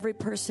Every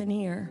person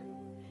here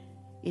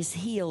is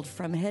healed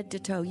from head to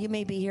toe. You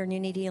may be here and you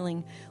need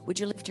healing. Would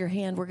you lift your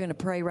hand? We're going to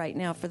pray right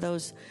now for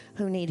those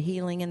who need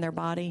healing in their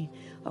body.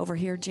 Over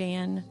here,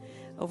 Jan.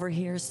 Over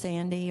here,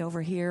 Sandy. Over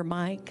here,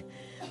 Mike.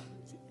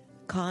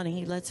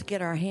 Connie, let's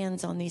get our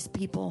hands on these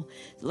people.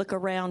 Look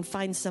around,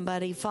 find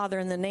somebody. Father,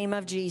 in the name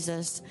of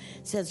Jesus,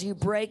 says, you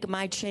break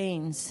my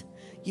chains.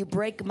 You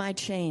break my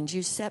chains.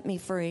 You set me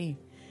free.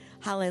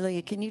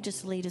 Hallelujah. Can you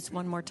just lead us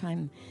one more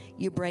time?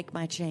 You break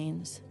my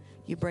chains.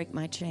 You break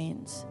my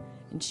chains.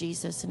 In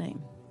Jesus'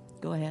 name.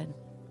 Go ahead.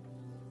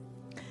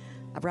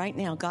 Right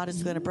now, God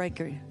is going to break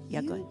her.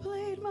 Yeah, go ahead. You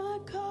played my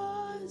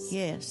cause.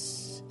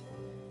 Yes.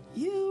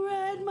 You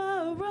read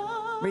my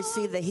wrongs.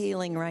 Receive the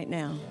healing right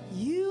now.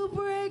 You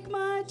break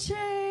my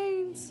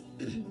chains.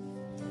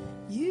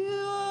 You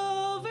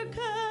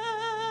overcome.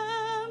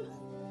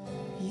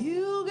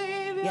 You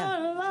gave your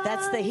life.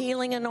 That's the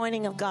healing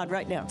anointing of God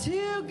right now.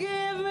 To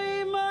give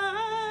me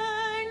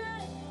mine.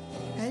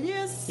 And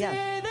you say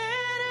that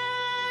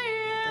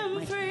I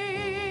am free.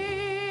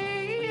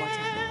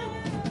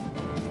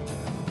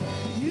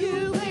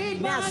 You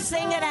laid now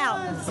sing it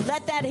out.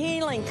 Let that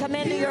healing come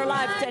into your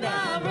life today.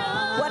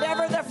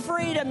 Whatever the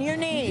freedom you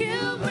need.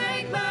 You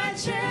break my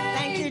chains.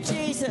 Thank you,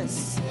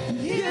 Jesus.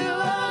 You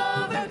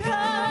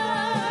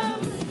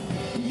overcome.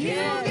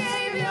 You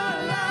gave your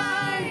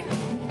life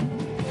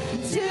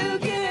to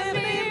give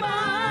me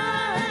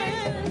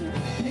mine.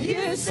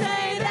 You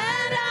say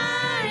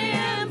that I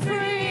am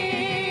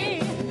free.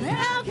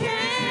 How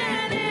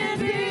can it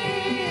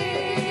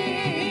be?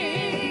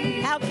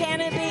 How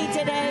can it be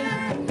today?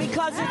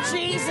 Because of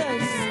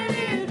Jesus.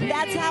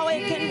 That's how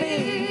it can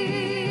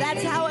be.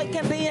 That's how it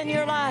can be in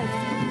your life.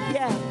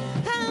 Yeah.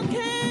 How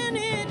can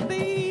it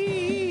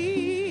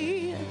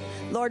be?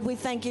 Lord, we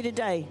thank you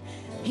today.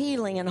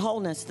 Healing and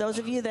wholeness. Those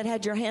of you that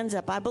had your hands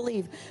up, I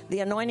believe the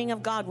anointing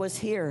of God was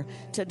here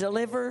to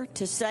deliver,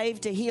 to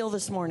save, to heal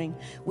this morning.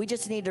 We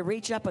just need to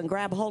reach up and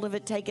grab hold of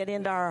it, take it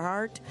into our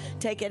heart,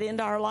 take it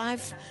into our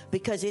life,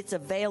 because it's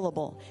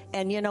available.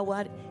 And you know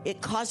what?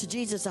 It cost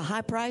Jesus a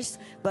high price,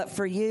 but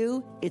for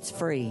you, it's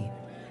free.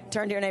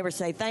 Turn to your neighbor and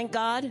say, thank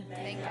God.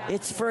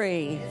 It's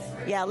free.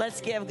 Yeah,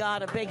 let's give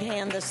God a big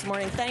hand this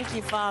morning. Thank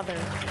you, Father.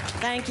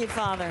 Thank you,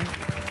 Father.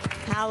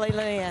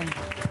 Hallelujah.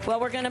 Well,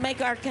 we're going to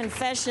make our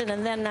confession,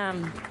 and then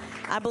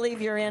I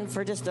believe you're in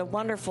for just a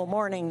wonderful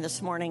morning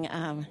this morning.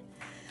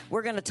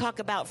 We're going to talk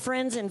about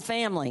friends and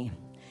family.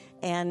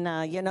 And,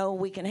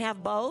 we can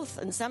have both,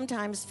 and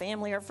sometimes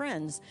family or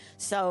friends.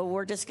 So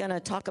we're just going to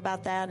talk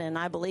about that, and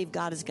I believe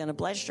God is going to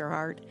bless your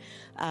heart.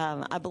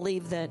 I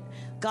believe that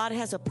God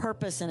has a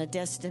purpose and a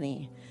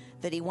destiny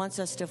that he wants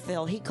us to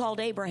fill. He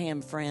called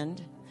Abraham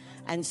friend.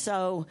 And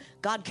so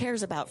God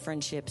cares about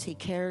friendships. He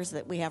cares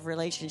that we have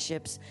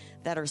relationships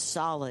that are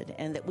solid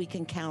and that we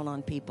can count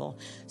on people.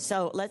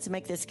 So let's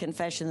make this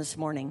confession this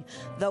morning.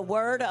 The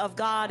word of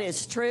God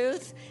is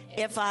truth.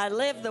 If I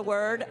live the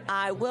word,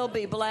 I will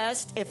be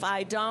blessed. If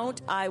I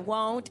don't, I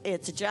won't.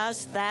 It's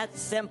just that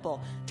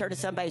simple. Turn to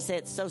somebody and say,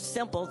 it's so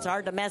simple, it's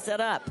hard to mess it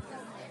up.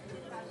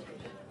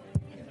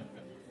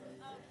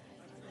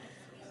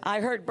 I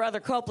heard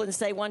Brother Copeland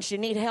say once, you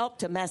need help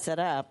to mess it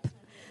up.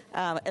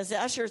 As the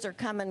ushers are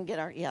coming, get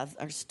our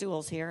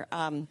stools here.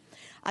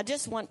 I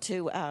just want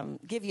to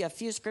give you a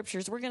few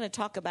scriptures. We're going to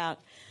talk about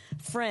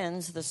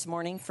friends this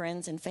morning,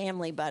 friends and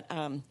family. But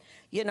I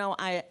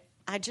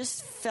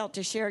just felt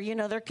to share.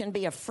 There can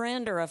be a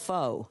friend or a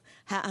foe.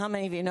 How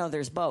many of you know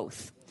there's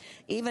both?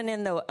 Even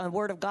in the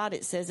Word of God,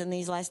 it says in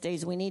these last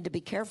days we need to be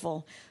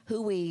careful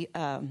who we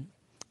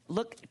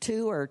look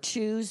to or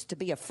choose to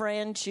be a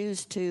friend,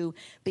 choose to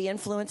be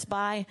influenced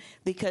by,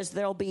 because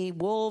there'll be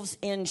wolves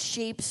in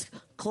sheep's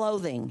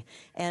clothing.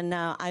 And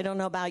I don't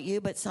know about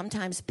you, but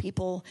sometimes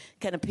people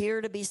can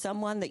appear to be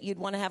someone that you'd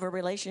want to have a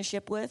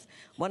relationship with,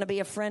 want to be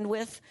a friend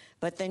with,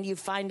 but then you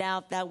find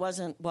out that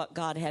wasn't what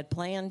God had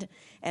planned,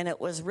 and it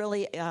was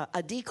really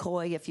a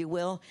decoy, if you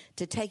will,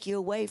 to take you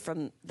away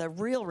from the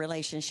real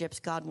relationships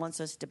God wants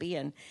us to be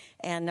in.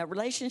 And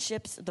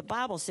relationships, the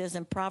Bible says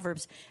in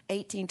Proverbs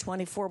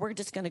 18:24, we're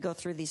just going to go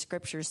through these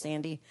scriptures,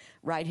 Sandy,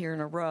 right here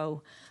in a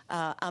row.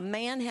 A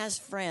man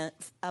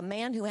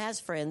who has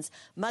friends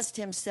must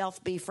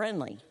himself be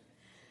friendly.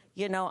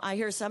 I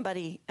hear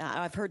somebody,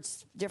 I've heard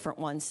different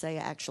ones say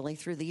actually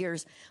through the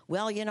years,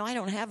 well, I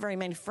don't have very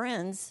many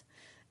friends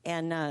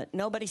and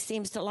nobody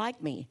seems to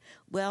like me.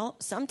 Well,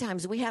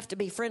 sometimes we have to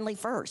be friendly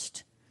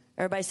first.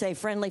 Everybody say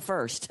friendly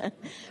first.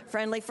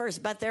 Friendly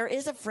first. But there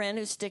is a friend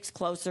who sticks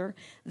closer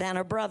than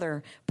a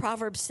brother.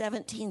 Proverbs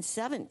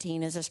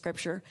 17:17 is a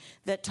scripture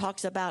that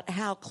talks about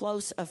how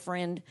close a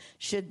friend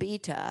should be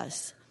to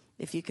us.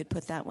 If you could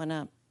put that one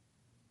up.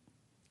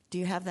 Do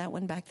you have that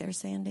one back there,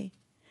 Sandy?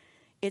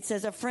 It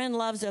says, a friend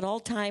loves at all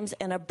times,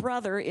 and a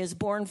brother is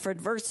born for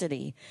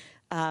adversity.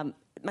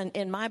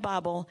 In my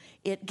Bible,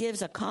 it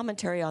gives a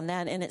commentary on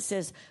that, and it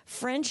says,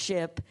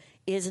 friendship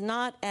is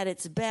not at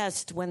its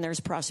best when there's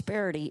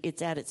prosperity.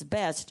 It's at its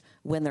best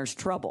when there's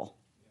trouble.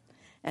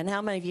 And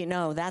how many of you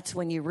know that's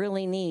when you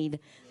really need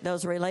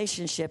those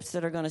relationships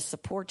that are going to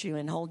support you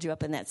and hold you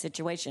up in that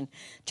situation?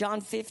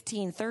 John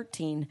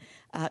 15:13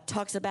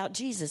 talks about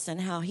Jesus and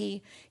how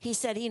he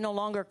said he no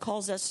longer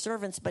calls us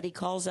servants, but he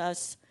calls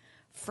us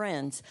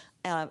friends.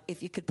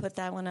 If you could put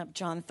that one up,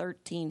 John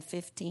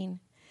 13:15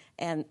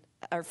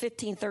 or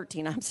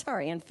 15:13, I'm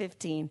sorry, and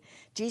 15.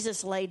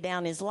 Jesus laid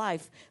down his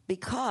life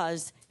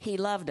because he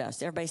loved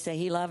us. Everybody say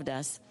he loved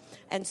us.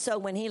 And so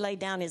when he laid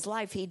down his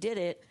life, he did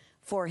it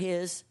for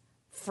his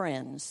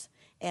friends.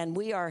 And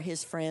we are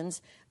his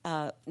friends,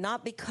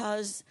 not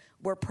because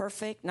we're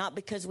perfect, not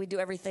because we do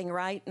everything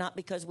right, not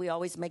because we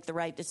always make the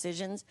right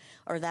decisions,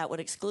 or that would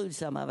exclude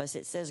some of us.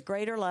 It says,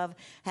 greater love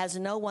has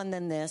no one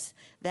than this,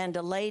 than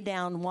to lay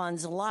down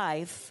one's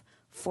life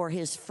for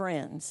his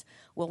friends.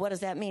 Well, what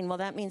does that mean? Well,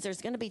 that means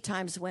there's going to be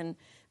times when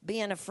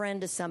being a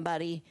friend to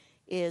somebody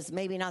is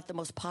maybe not the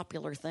most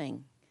popular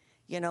thing.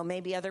 You know,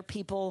 maybe other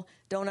people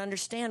don't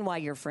understand why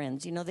you're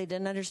friends. You know, they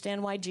didn't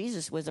understand why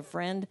Jesus was a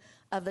friend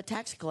of the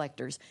tax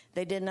collectors.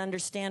 They didn't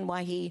understand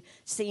why he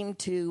seemed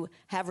to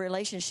have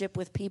relationship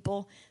with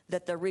people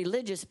that the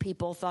religious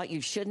people thought you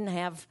shouldn't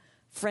have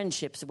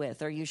friendships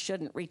with or you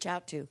shouldn't reach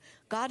out to.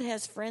 God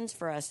has friends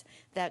for us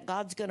that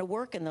God's going to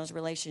work in those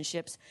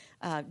relationships.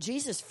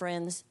 Jesus'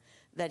 friends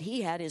that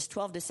he had, his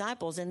 12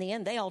 disciples, in the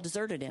end, they all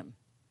deserted him.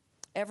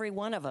 Every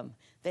one of them,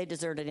 they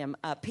deserted him.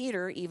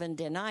 Peter even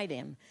denied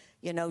him.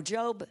 You know,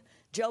 Job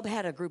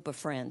had a group of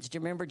friends. Do you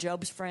remember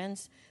Job's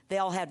friends? They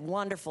all had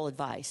wonderful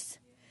advice.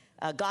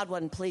 God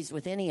wasn't pleased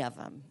with any of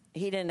them.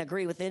 He didn't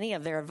agree with any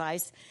of their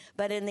advice.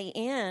 But in the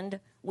end,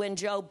 when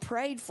Job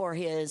prayed for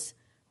his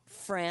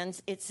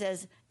friends, it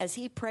says, as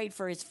he prayed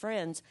for his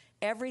friends,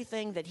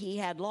 everything that he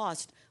had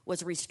lost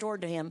was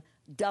restored to him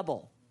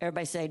double.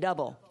 Everybody say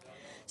double.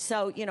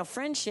 So, you know,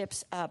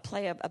 friendships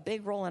play a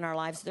big role in our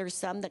lives. There's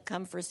some that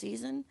come for a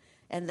season,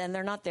 and then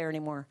they're not there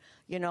anymore.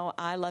 You know,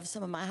 I love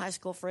some of my high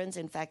school friends.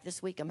 In fact,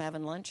 this week I'm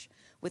having lunch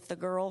with the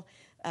girl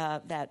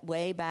that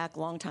way back,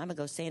 long time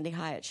ago, Sandy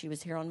Hyatt. She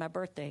was here on my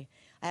birthday.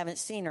 I haven't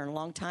seen her in a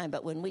long time,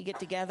 but when we get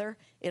together,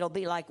 it'll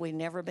be like we've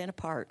never been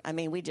apart. I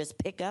mean, we just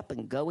pick up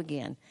and go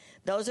again.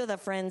 Those are the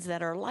friends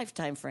that are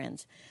lifetime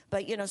friends.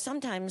 But, you know,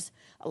 sometimes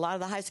a lot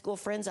of the high school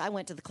friends, I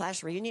went to the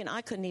class reunion,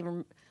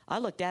 I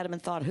looked at them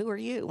and thought, who are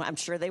you? I'm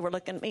sure they were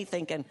looking at me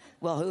thinking,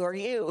 well, who are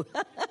you?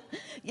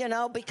 You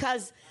know,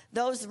 because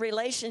those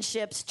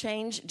relationships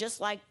change just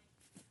like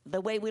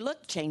the way we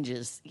look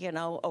changes, you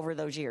know, over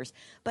those years.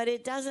 But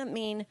it doesn't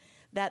mean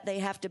that they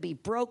have to be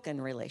broken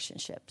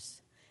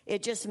relationships.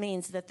 It just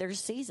means that there's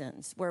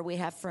seasons where we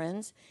have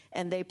friends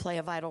and they play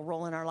a vital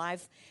role in our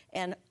life.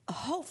 And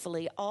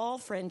hopefully all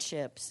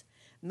friendships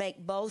make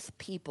both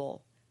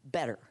people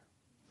better.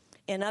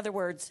 In other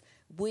words,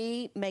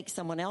 we make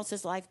someone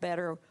else's life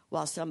better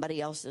while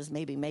somebody else is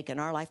maybe making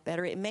our life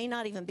better. It may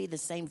not even be the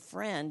same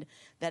friend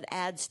that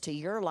adds to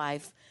your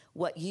life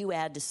what you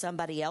add to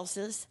somebody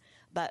else's,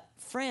 but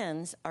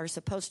friends are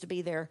supposed to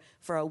be there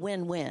for a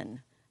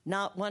win-win.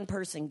 Not one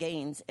person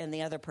gains and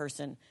the other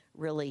person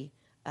really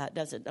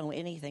doesn't know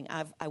anything.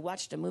 I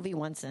watched a movie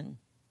once and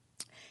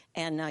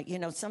you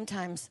know,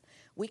 sometimes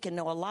we can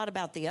know a lot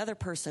about the other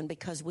person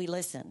because we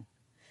listen.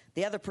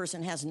 The other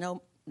person has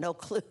no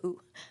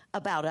clue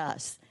about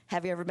us.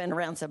 Have you ever been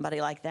around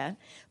somebody like that?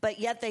 But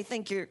yet they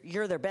think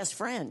you're their best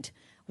friend.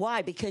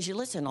 Why? Because you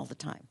listen all the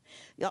time.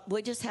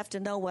 We just have to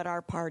know what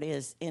our part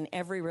is in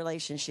every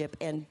relationship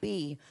and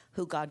be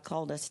who God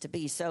called us to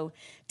be. So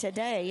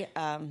today,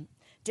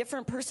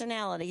 different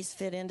personalities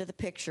fit into the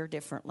picture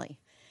differently.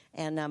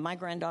 And my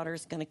granddaughter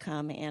is going to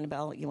come.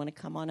 Annabelle, you want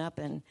to come on up?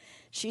 And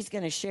she's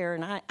going to share.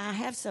 And I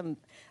have some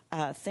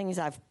things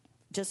I've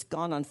just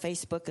gone on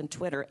Facebook and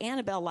Twitter.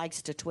 Annabelle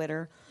likes to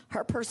Twitter.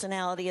 Her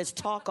personality is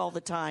talk all the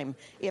time.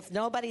 If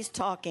nobody's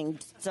talking,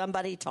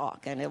 somebody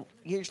talk. And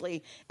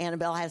usually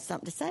Annabelle has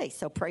something to say,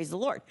 so praise the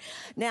Lord.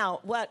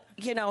 Now,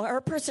 her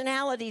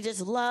personality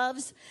just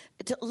loves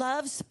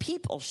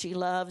people. She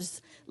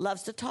loves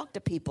to talk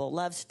to people,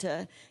 loves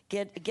to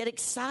get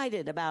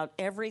excited about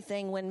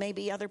everything when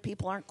maybe other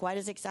people aren't quite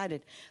as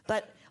excited.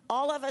 But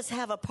all of us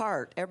have a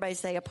part. Everybody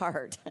say a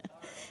part.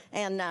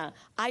 And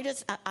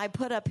I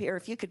put up here,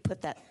 if you could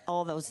put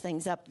all those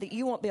things up, that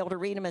you won't be able to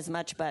read them as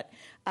much, but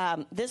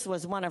this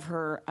was one of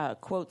her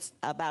quotes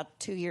about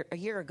a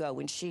year ago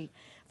when she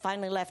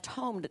finally left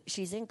home.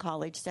 She's in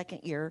college, second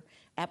year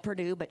at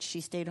Purdue, but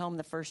she stayed home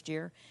the first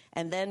year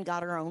and then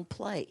got her own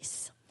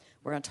place.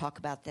 We're going to talk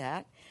about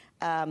that.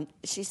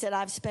 She said,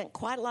 I've spent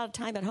quite a lot of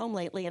time at home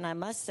lately, and I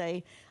must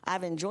say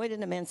I've enjoyed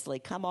it immensely.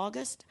 Come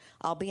August,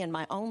 I'll be in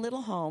my own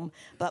little home,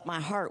 but my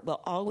heart will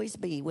always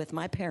be with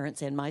my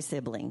parents and my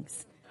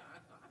siblings.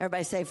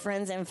 Everybody say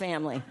friends and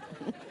family.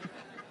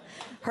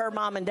 Her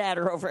mom and dad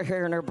are over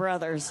here and her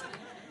brothers.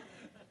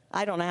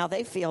 I don't know how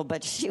they feel,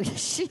 but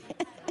she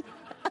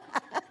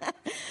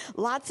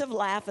lots of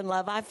laugh and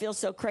love. I feel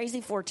so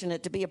crazy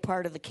fortunate to be a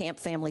part of the Camp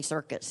Family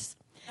Circus.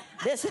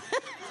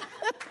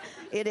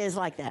 It is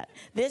like that.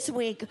 This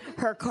week,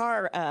 her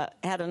car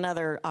had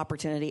another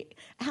opportunity.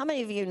 How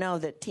many of you know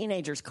that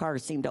teenagers'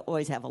 cars seem to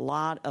always have a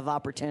lot of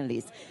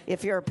opportunities?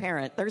 If you're a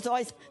parent, there's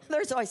always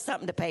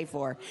something to pay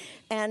for.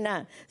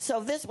 And so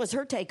this was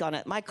her take on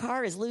it. My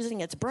car is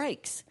losing its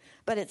brakes,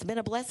 but it's been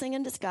a blessing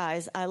in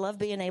disguise. I love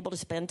being able to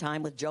spend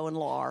time with Joe and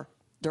Lar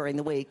during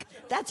the week.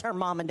 That's her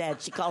mom and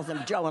dad. She calls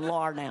them Joe and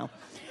Lar now.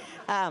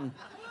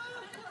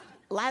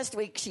 Last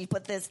week, she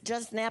put this,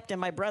 just napped in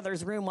my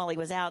brother's room while he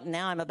was out, and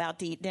now I'm about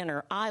to eat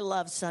dinner. I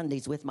love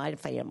Sundays with my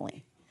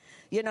family.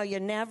 You know, you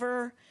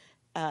never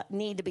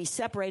need to be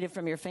separated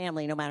from your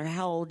family, no matter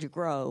how old you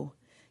grow.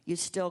 You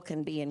still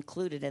can be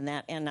included in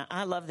that. And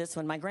I love this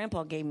one. My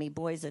grandpa gave me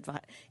boy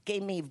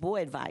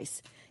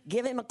advice.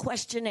 Give him a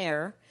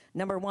questionnaire.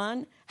 Number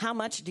 1, how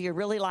much do you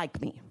really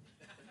like me?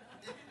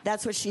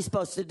 That's what she's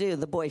supposed to do,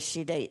 the boys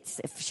she dates,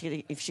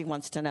 if she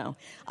wants to know.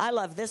 I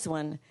love this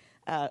one.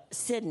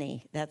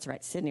 Sydney, that's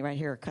right, Sydney right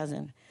here, her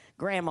cousin.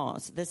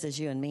 Grandmas, this is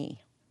you and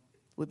me.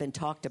 We've been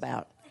talked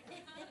about.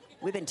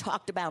 We've been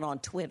talked about on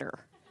Twitter.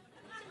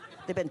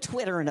 They've been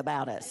Twittering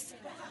about us.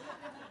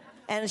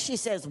 And she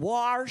says,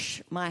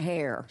 wash my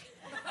hair.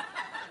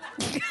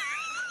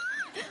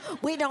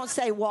 We don't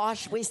say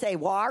wash, we say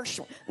wash.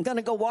 I'm going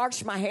to go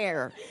wash my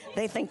hair.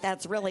 They think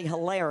that's really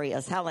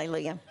hilarious.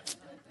 Hallelujah.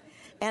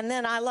 And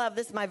then I love,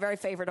 this is my very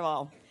favorite of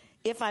all.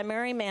 If I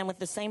marry a man with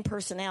the same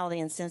personality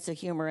and sense of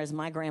humor as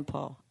my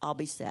grandpa, I'll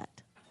be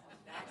set.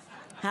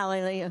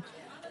 Hallelujah.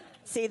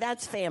 See,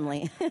 that's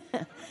family.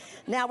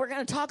 Now, we're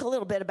going to talk a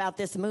little bit about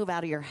this move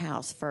out of your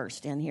house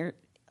first. And here,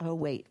 oh,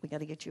 wait, we got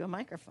to get you a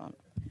microphone.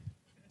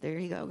 There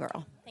you go,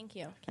 girl. Thank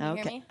you. Can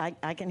you hear me?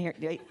 I can hear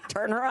you.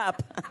 Turn her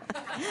up.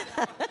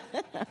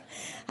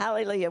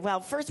 Hallelujah.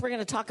 Well, first we're going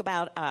to talk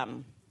about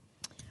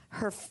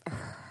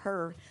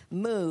her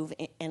move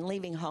and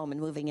leaving home and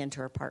moving into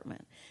her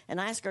apartment. And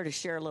I asked her to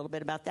share a little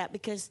bit about that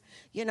because,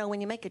 you know, when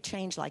you make a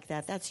change like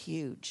that, that's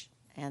huge.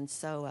 And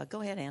so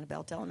go ahead,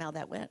 Annabelle. Tell them how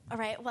that went. All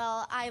right.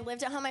 Well, I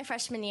lived at home my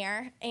freshman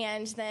year,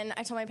 and then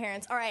I told my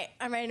parents, all right,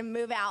 I'm ready to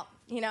move out.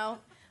 You know,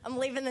 I'm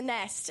leaving the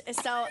nest.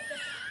 So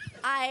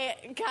I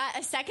got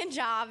a second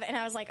job, and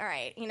I was like, all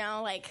right, you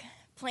know, like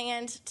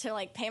planned to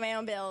like pay my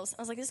own bills.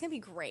 I was like, this is going to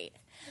be great.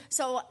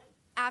 So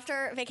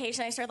after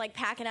vacation, I started like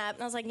packing up,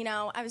 and I was like, you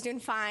know, I was doing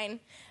fine.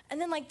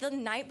 And then like the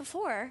night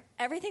before,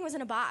 everything was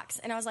in a box,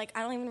 and I was like,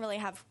 I don't even really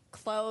have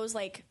clothes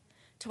like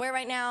to wear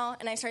right now.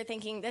 And I started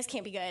thinking, this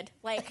can't be good.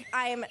 Like,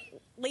 I'm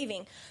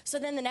leaving. So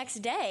then the next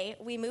day,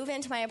 we move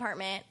into my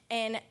apartment,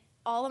 and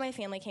all of my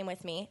family came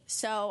with me.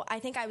 So I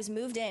think I was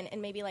moved in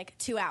maybe like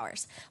 2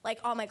 hours. Like,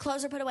 all my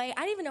clothes were put away.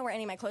 I didn't even know where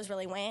any of my clothes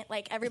really went.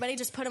 Like, everybody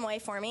just put them away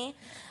for me.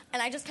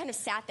 And I just kind of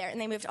sat there, and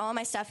they moved all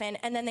my stuff in,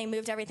 and then they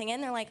moved everything in.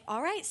 They're like,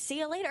 all right, see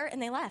you later.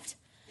 And they left.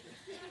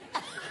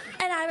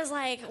 And I was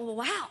like,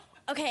 wow,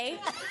 okay.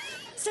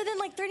 So then,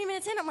 like, 30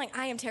 minutes in, I'm like,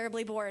 I am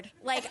terribly bored.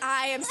 Like,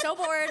 I am so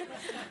bored.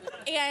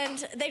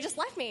 And they just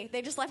left me.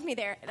 They just left me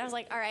there. And I was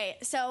like, all right.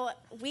 So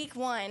week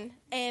one,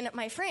 and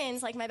my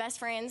friends, like my best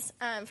friends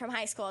from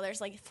high school, there's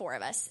like 4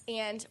 of us.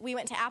 And we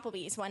went to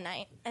Applebee's one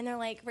night. And they're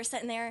like, we're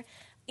sitting there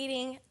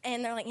eating.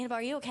 And they're like, Annabelle,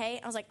 are you okay?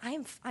 I was like,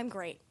 I'm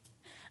great.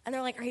 And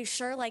they're like, are you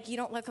sure? Like, you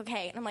don't look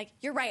okay. And I'm like,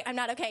 you're right. I'm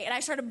not okay. And I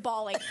started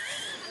bawling.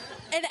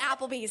 And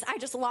Applebee's, I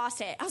just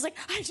lost it. I was like,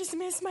 I just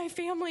miss my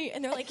family.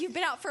 And they're like, you've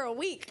been out for a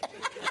week.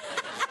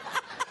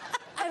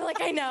 I'm like,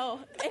 I know.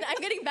 And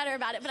I'm getting better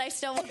about it, but I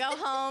still will go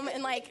home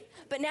and like,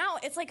 but now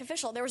it's like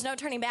official. There was no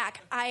turning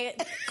back.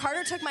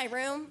 Carter took my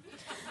room.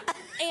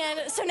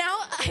 And so now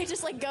I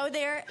just like go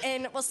there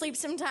and we'll sleep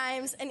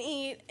sometimes and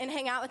eat and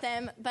hang out with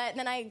them. But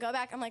then I go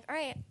back, I'm like, all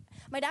right.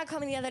 My dad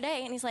called me the other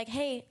day and he's like,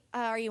 hey,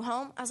 are you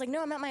home? I was like,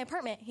 no, I'm at my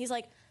apartment. He's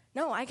like,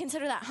 no, I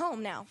consider that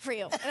home now for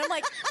you. And I'm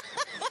like,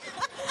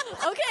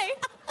 okay.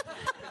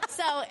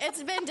 So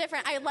it's been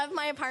different. I love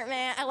my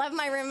apartment. I love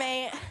my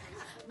roommate.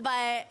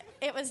 But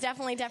it was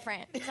definitely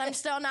different. So I'm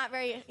still not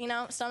very,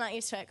 still not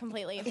used to it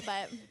completely.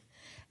 But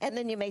And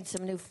then you made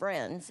some new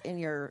friends in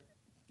your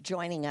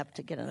joining up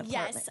to get an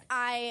apartment. Yes,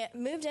 I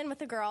moved in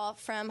with a girl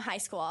from high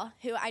school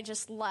who I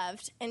just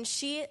loved. And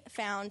she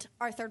found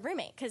our third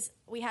roommate because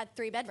we had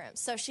 3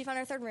 bedrooms. So she found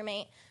our third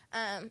roommate.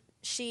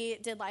 She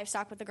did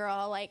livestock with the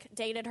girl, like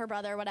dated her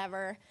brother,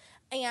 whatever.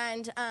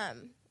 And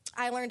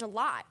I learned a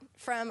lot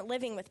from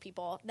living with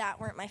people that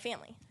weren't my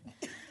family.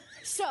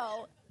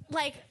 So,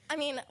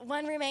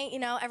 one roommate,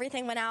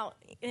 everything went out.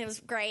 It was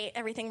great.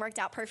 Everything worked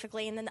out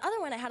perfectly. And then the other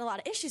one I had a lot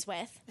of issues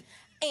with.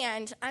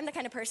 And I'm the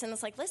kind of person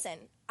that's like, listen,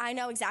 I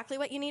know exactly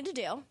what you need to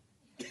do.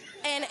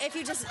 And if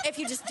you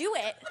just do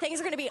it,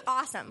 things are going to be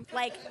awesome.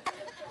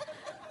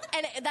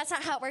 And that's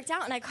not how it worked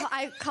out. And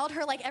I called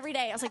her every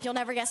day. I was like, you'll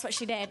never guess what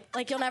she did.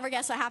 You'll never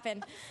guess what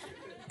happened.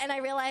 And I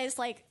realized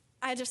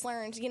I just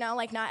learned,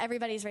 not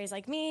everybody's raised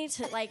like me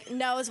to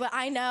knows what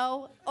I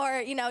know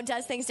or,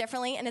 does things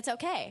differently, and it's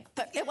okay.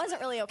 But it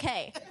wasn't really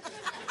okay.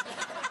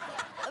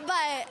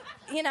 But,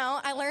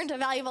 I learned a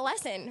valuable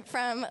lesson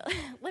from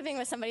living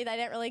with somebody that I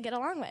didn't really get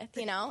along with,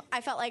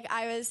 I felt like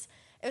I was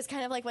it was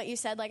kind of like what you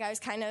said. Like, I was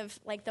kind of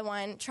like the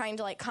one trying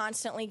to like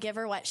constantly give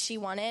her what she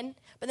wanted.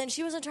 But then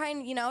she wasn't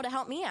trying, to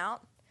help me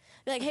out.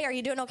 Be like, hey, are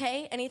you doing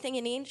okay? Anything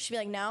you need? She'd be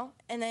like, no.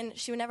 And then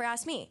she would never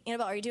ask me,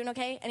 Annabelle, are you doing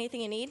okay?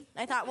 Anything you need?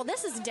 I thought, well,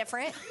 this is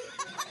different.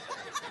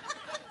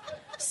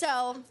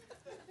 So,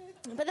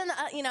 but then,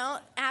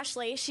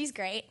 Ashley, she's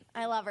great.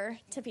 I love her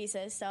to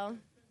pieces, so.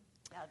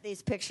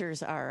 These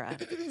pictures are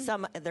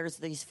there's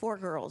these 4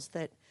 girls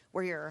that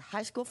were your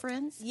high school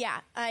friends? Yeah,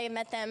 I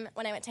met them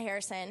when I went to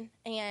Harrison,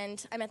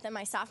 and I met them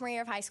my sophomore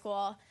year of high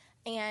school,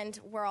 and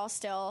we're all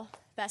still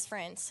best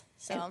friends.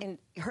 So,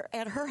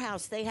 at her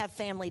house, they have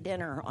family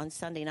dinner on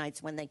Sunday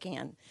nights when they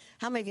can.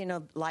 How many of you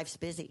know life's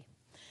busy?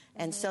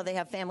 And so they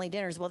have family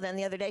dinners. Well, then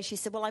the other day she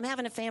said, well, I'm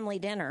having a family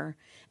dinner.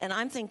 And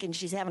I'm thinking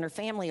she's having her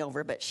family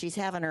over, but she's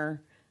having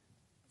her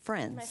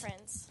friends. My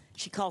friends.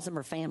 She calls them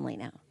her family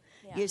now.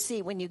 Yeah. You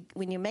see, when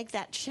you make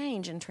that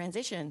change and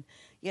transition,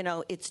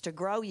 it's to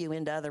grow you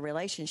into other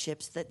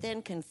relationships that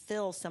then can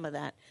fill some of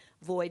that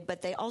void,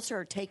 but they also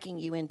are taking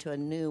you into a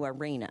new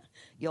arena.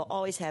 You'll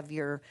always have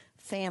your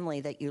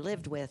family that you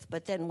lived with,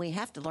 but then we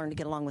have to learn to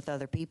get along with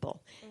other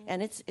people. Mm-hmm.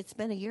 And it's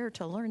been a year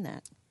to learn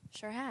that.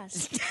 Sure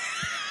has.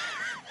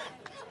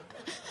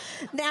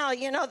 Now,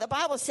 the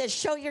Bible says,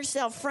 show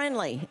yourself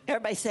friendly.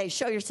 Everybody say,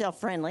 show yourself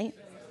friendly.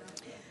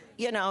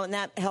 And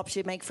that helps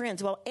you make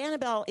friends. Well,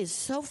 Annabelle is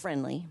so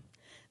friendly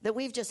that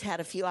we've just had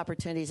a few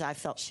opportunities I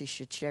felt she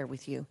should share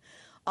with you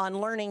on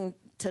learning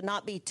to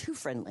not be too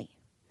friendly.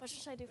 What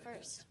should I do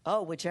first?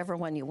 Oh, whichever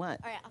one you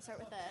want. All right, I'll start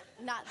with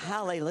the not.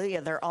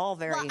 Hallelujah, they're all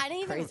very crazy. Well, I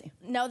didn't even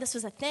know this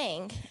was a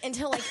thing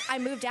until I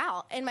moved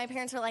out, and my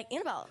parents were like,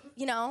 Annabelle,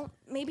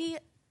 maybe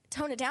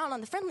tone it down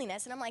on the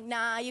friendliness. And I'm like,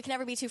 nah, you can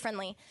never be too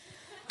friendly.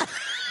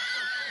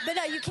 But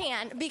no, you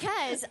can,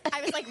 because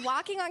I was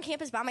walking on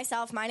campus by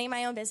myself, minding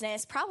my own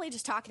business, probably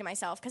just talking to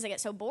myself because I get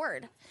so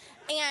bored.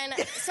 And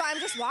so I'm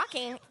just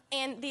walking,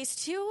 and these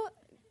two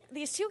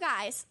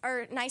guys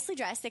are nicely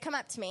dressed. They come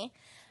up to me,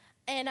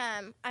 and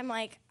I'm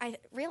like, I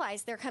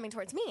realize they're coming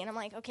towards me, and I'm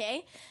like,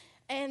 okay.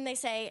 And they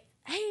say,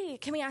 hey,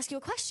 can we ask you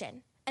a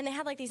question? And they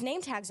had these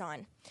name tags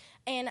on.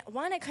 And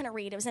one I couldn't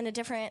read. It was in a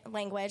different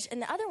language.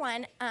 And the other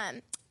one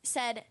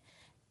said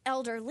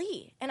Elder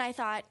Lee. And I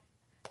thought,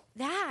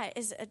 that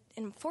is an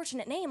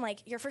unfortunate name.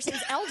 Your first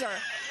name's Elder.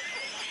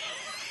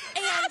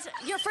 And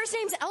your first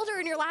name's Elder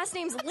and your last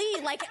name's Lee,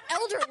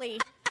 elderly.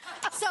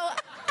 So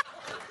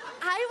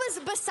I was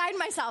beside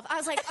myself. I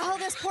was like, oh,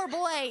 this poor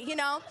boy,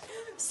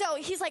 So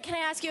he's like, can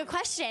I ask you a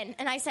question?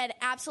 And I said,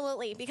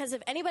 absolutely. Because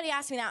if anybody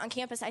asks me that on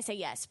campus, I say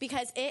yes.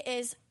 Because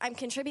I'm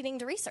contributing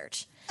to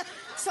research.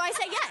 So I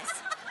say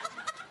yes.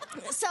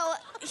 So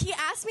he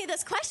asked me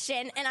this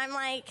question, and I'm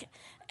like,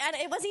 and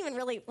it wasn't even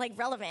really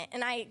relevant.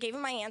 And I gave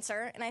him my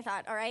answer, and I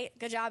thought, all right,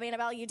 good job,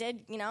 Annabelle. You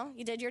did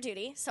your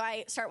duty. So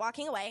I start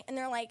walking away, and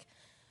they're like,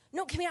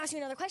 no, can we ask you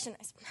another question?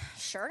 I said,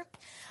 sure.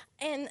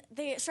 And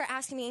they start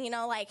asking me,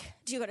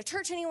 do you go to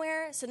church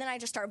anywhere? So then I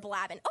just start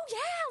blabbing. Oh,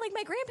 yeah,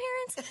 my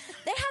grandparents,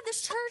 they have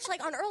this church,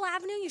 on Earl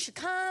Avenue. You should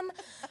come,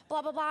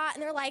 blah, blah, blah.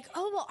 And they're like,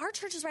 oh, well, our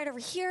church is right over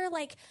here.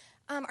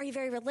 Are you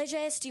very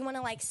religious? Do you want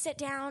to, sit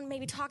down,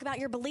 maybe talk about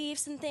your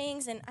beliefs and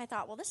things? And I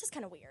thought, well, this is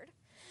kind of weird.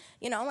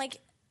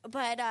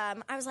 But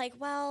I was like,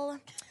 well,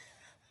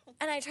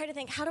 and I tried to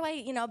think, how do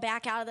I,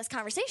 back out of this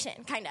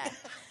conversation, kind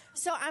of.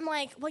 So I'm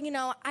like,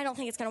 well, I don't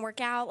think it's going to work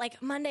out.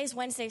 Mondays,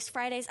 Wednesdays,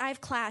 Fridays, I have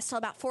class till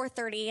about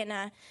 4:30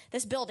 in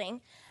this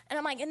building. And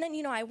I'm like, and then,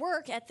 I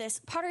work at this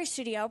pottery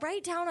studio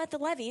right down at the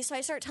levee. So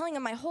I start telling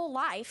them my whole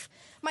life,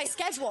 my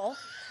schedule,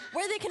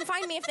 where they can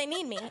find me if they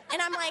need me.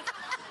 And I'm like,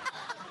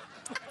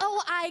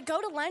 oh, I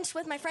go to lunch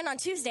with my friend on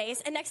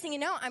Tuesdays, and next thing you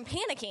know, I'm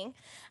panicking.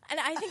 And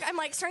I think I'm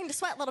starting to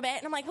sweat a little bit.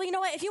 And I'm like, well, you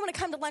know what? If you want to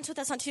come to lunch with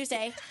us on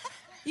Tuesday,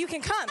 you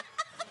can come.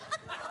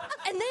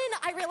 And then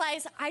I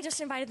realized I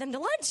just invited them to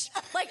lunch.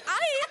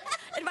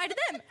 I invited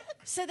them.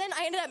 So then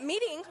I ended up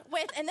meeting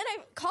with, and then I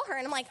call her,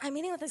 and I'm like, I'm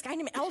meeting with this guy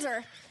named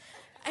Elder.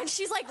 And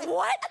she's like,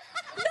 what?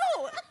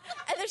 No.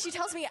 And then she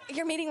tells me,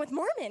 you're meeting with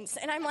Mormons.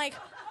 And I'm like,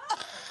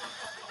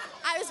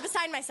 I was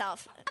beside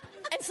myself.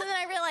 And so then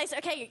I realized,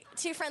 okay,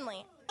 too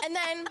friendly. And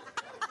then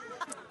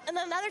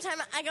another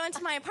time I go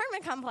into my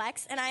apartment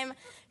complex, and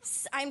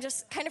I'm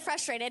just kind of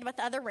frustrated with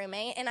the other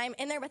roommate, and I'm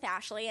in there with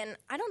Ashley, and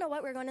I don't know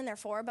what we were going in there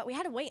for, but we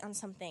had to wait on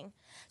something.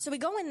 So we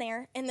go in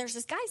there, and there's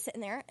this guy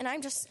sitting there, and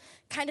I'm just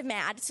kind of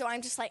mad. So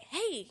I'm just like,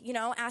 hey,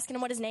 asking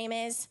him what his name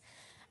is.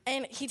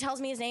 And he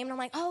tells me his name, and I'm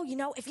like, oh,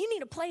 if you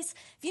need a place,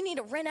 if you need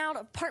to rent out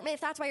an apartment, if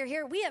that's why you're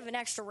here, we have an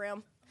extra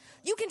room.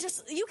 You can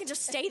just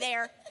stay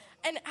there.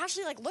 And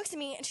Ashley looks at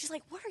me, and she's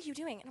like, what are you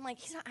doing? And I'm like,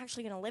 he's not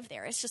actually going to live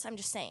there. I'm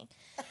just saying.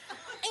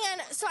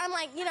 And so I'm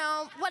like,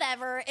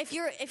 whatever. If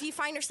you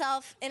find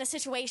yourself in a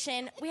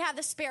situation, we have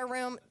the spare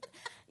room.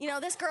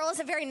 This girl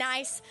isn't very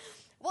nice.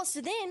 Well, so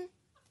then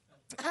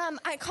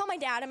I call my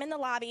dad. I'm in the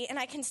lobby, and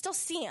I can still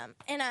see him.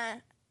 And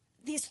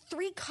these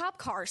 3 cop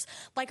cars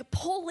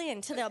pull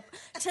into the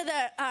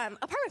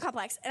apartment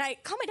complex. And I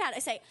call my dad. I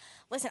say,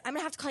 listen, I'm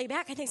gonna have to call you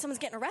back. I think someone's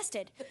getting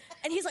arrested.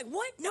 And he's like,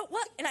 what? No,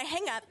 what? And I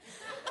hang up.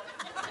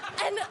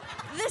 And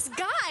this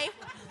guy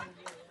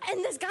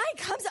And this guy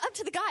comes up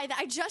to the guy that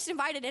I just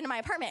invited into my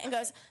apartment and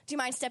goes, do you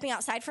mind stepping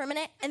outside for a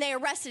minute? And they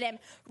arrested him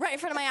right in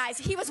front of my eyes.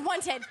 He was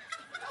wanted.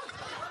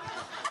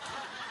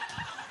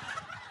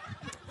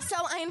 So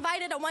I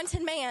invited a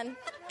wanted man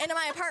into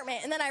my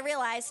apartment, and then I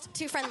realized,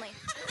 too friendly.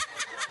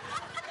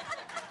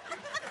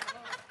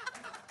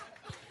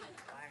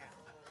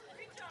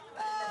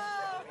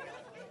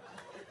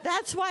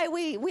 That's why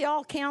we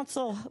all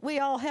counsel, we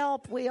all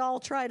help, we all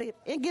try to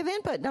give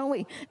input, don't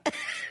we?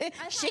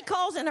 She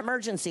calls in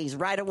emergencies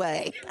right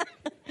away.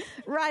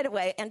 Right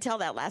away. And tell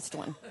that last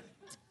one.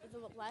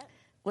 What?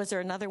 Was there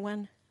another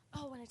one?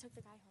 Oh, when I took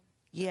the guy home.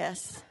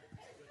 Yes.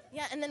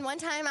 Yeah, and then one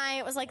time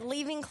I was like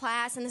leaving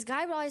class, and this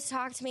guy would always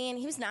talk to me, and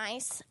he was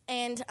nice.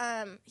 And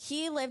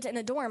he lived in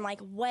a dorm like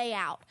way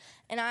out,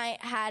 and I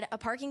had a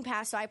parking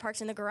pass, so I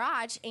parked in the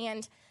garage.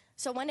 And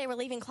so one day we're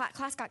leaving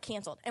class got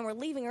canceled, and we're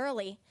leaving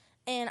early,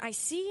 and I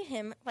see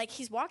him like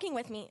he's walking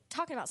with me,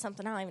 talking about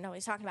something I don't even know what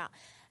he's talking about.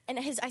 And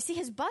I see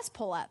his bus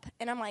pull up,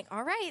 and I'm like,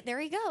 all right,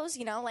 there he goes,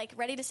 you know, like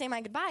ready to say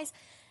my goodbyes.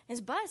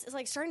 His bus is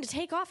like starting to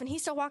take off, and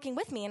he's still walking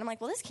with me, and I'm like,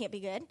 well, this can't be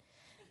good.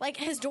 Like,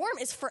 his dorm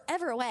is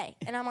forever away.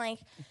 And I'm like,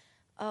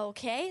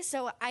 okay.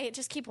 So I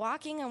just keep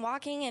walking,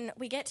 and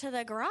we get to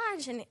the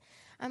garage, and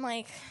I'm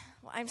like,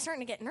 well, I'm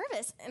starting to get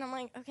nervous. And I'm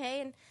like,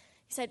 okay. And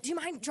he said, do you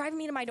mind driving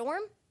me to my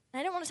dorm? And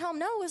I didn't want to tell him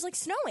no. It was, like,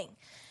 snowing.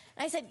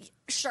 And I said,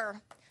 sure.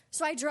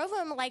 So I drove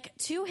him, like,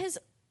 to his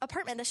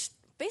apartment.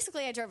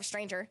 Basically, I drove a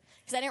stranger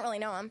because I didn't really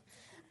know him.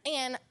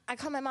 And I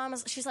called my mom.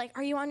 She's like,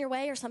 are you on your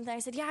way or something? I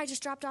said, yeah, I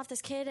just dropped off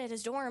this kid at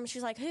his dorm.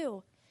 She's like,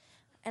 who?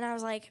 And I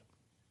was like,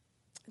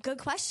 good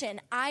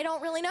question. I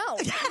don't really know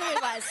who he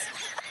was.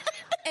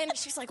 And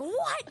she's like,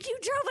 what? You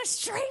drove a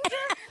stranger?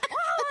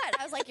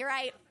 What? I was like, you're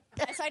right.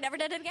 So I never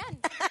did it again.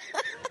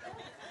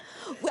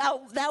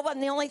 Well, that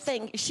wasn't the only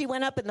thing. She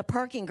went up in the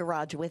parking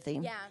garage with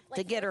him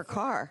to get her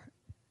car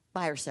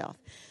by herself.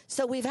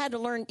 So we've had to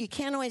learn, you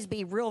can't always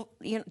be real,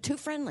 too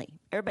friendly.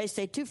 Everybody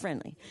say too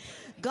friendly.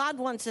 God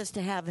wants us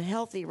to have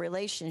healthy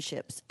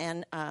relationships.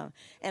 And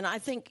I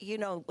think,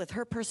 with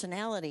her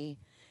personality,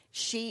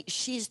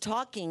 she's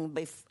talking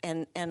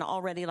and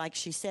already, like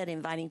she said,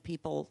 inviting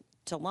people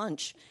to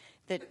lunch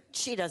that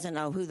she doesn't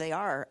know who they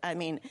are. I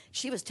mean,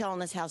 she was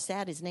telling us how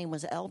sad his name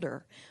was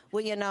Elder.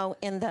 Well,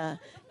 in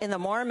the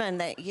Mormon,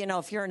 that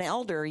if you're an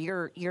elder,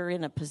 you're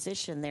in a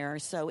position there.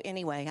 So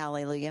anyway,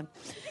 hallelujah.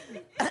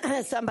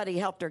 Somebody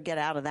helped her get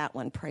out of that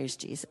one. Praise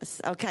Jesus.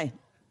 Okay.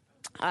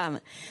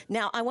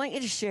 Now I want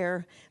you to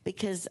share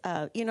because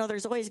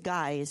there's always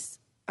guys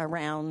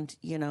around,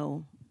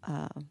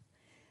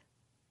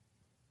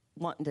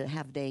 wanting to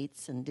have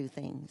dates and do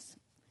things.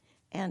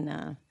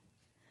 And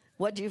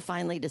what did you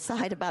finally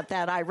decide about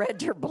that? I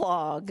read your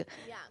blog.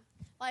 Yeah.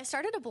 Well, I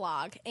started a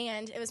blog,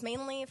 and it was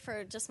mainly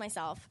for just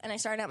myself. And I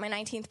started at my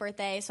 19th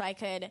birthday so I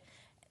could,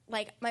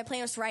 my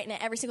plan was to write in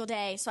it every single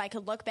day so I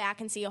could look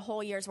back and see a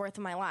whole year's worth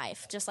of my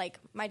life, just like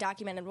my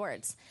documented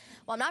words.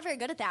 Well, I'm not very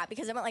good at that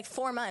because I went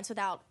 4 months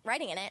without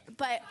writing in it.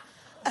 But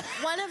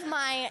one of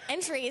my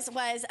entries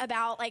was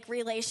about,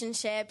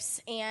 relationships,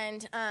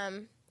 and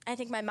I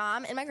think my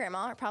mom and my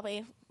grandma are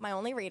probably my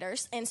only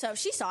readers. And so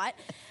she saw it.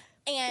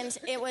 And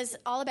it was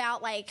all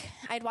about,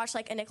 I'd watched,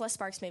 a Nicholas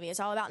Sparks movie.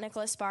 It's all about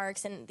Nicholas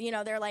Sparks. And,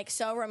 they're,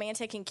 so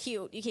romantic and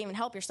cute. You can't even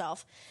help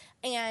yourself.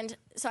 And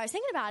so I was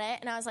thinking about it,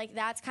 and I was like,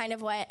 that's kind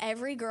of what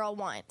every girl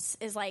wants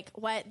is,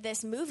 what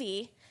this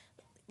movie,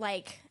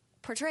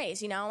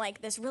 portrays,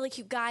 this really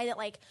cute guy that,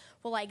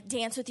 will,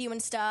 dance with you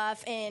and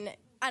stuff. And,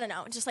 I don't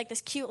know, just, this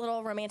cute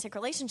little romantic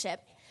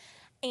relationship.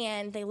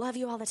 And they love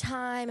you all the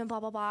time and blah,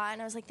 blah, blah. And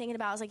I was, thinking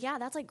about it. I was like, yeah,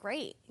 that's,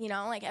 great.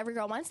 Every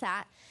girl wants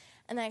that.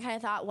 And then I kind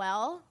of thought,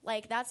 well,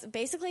 that's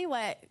basically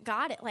what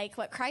God,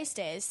 what Christ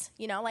is,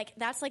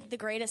 that's the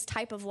greatest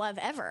type of love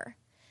ever.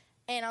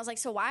 And I was like,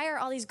 so why are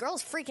all these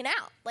girls freaking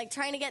out,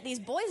 trying to get these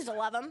boys to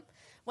love them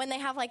when they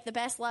have the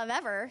best love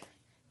ever,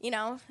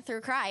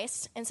 through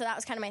Christ? And so that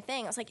was kind of my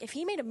thing. I was like, if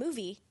he made a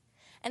movie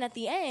and at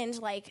the end,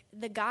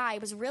 the guy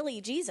was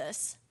really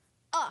Jesus,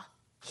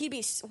 he'd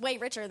be way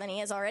richer than he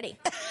is already.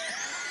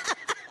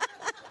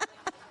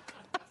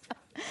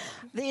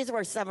 These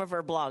were some of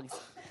her blogs.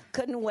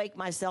 Couldn't wake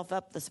myself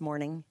up this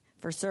morning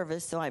for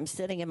service, so I'm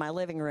sitting in my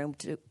living room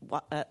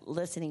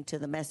listening to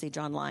the message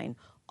online.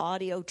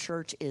 Audio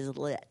church is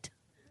lit.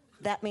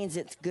 That means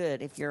it's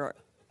good if you're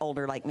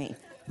older like me.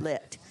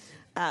 Lit.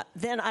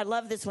 Then I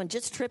love this one.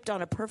 Just tripped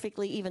on a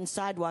perfectly even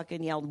sidewalk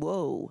and yelled,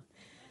 whoa.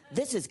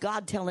 This is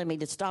God telling me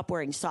to stop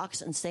wearing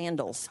socks and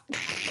sandals.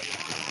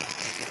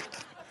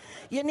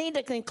 You need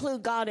to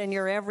include God in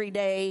your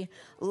everyday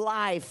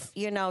life,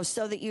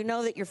 so that you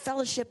know that you're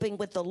fellowshipping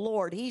with the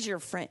Lord. He's your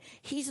friend.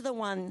 He's the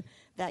one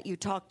that you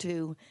talk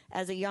to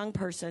as a young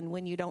person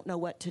when you don't know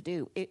what to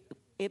do.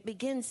 It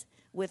begins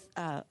with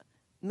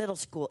middle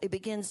school. It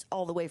begins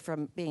all the way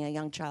from being a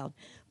young child.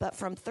 But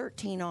from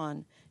 13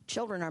 on,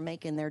 children are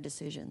making their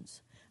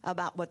decisions.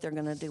 about what they're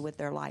going to do with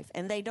their life.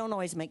 And they don't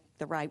always make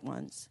the right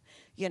ones.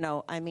 You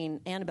know, I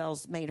mean,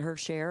 Annabelle's made her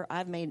share.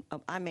 I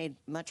made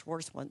much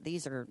worse ones.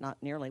 These are not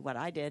nearly what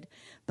I did.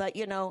 But,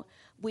 you know,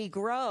 we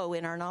grow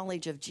in our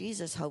knowledge of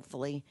Jesus,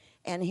 hopefully,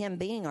 and him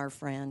being our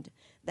friend,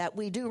 that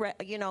we do,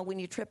 you know, when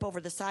you trip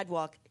over the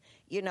sidewalk,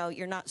 you know,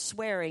 you're not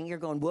swearing. You're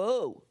going,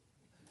 whoa.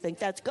 I think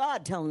that's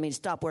God telling me to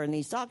stop wearing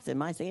these socks in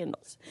my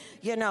sandals.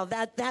 You know,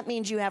 that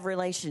means you have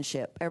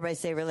relationship. Everybody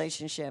say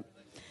relationship.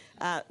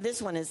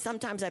 This one is,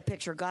 sometimes I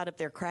picture God up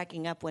there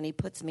cracking up when he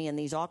puts me in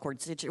these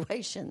awkward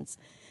situations.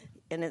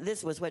 And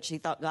this was what she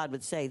thought God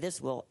would say.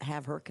 This will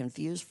have her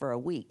confused for a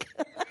week.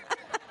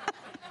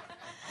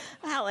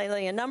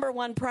 Hallelujah. Number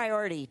one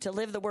priority, to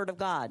live the word of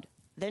God.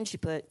 Then she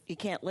put, you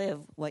can't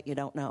live what you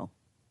don't know.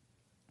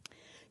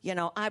 You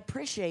know, I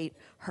appreciate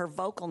her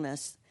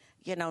vocalness.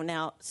 You know,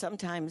 now,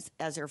 sometimes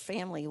as her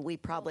family, we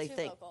probably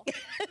think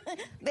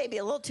maybe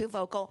a little too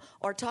vocal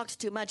or talks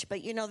too much.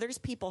 But, you know, there's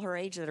people her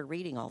age that are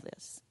reading all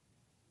this.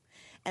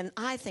 And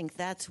I think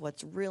that's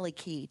what's really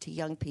key to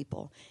young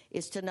people,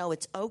 is to know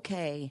it's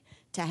okay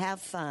to have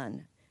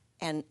fun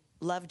and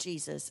love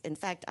Jesus. In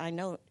fact, I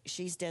know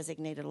she's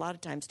designated a lot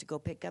of times to go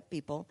pick up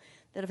people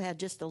that have had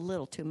just a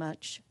little too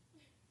much.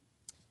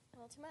 A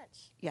little too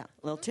much. Yeah,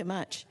 a little too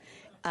much.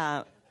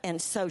 And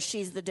so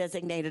she's the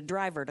designated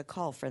driver to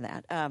call for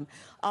that.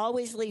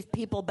 Always leave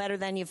people better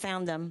than you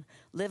found them.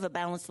 Live a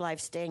balanced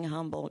life, staying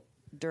humble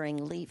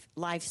during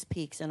life's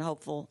peaks and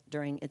hopeful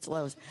during its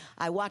lows.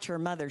 I watch her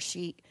mother.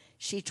 She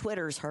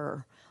Twitters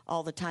her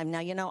all the time.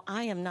 Now, you know,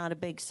 I am not a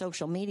big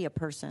social media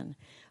person,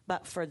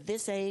 but for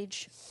this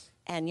age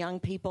and young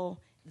people,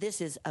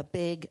 this is a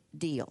big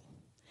deal.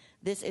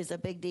 This is a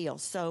big deal.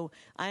 So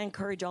I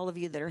encourage all of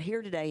you that are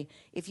here today,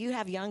 if you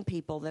have young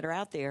people that are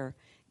out there,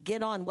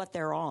 get on what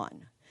they're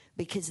on,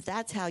 because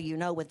that's how you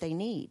know what they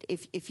need.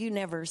 If you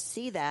never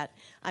see that,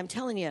 I'm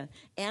telling you,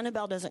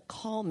 Annabelle doesn't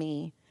call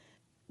me.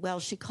 Well,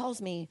 she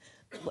calls me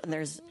when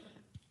there's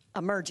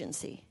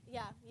emergency.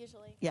 Yeah,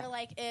 usually. Yeah. Or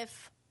like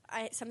if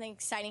something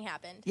exciting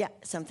happened. Yeah,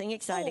 something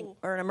exciting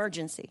or an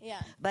emergency.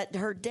 Yeah. But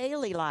her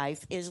daily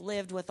life is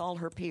lived with all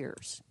her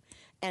peers.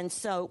 And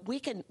so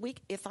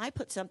if I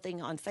put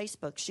something on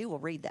Facebook, she will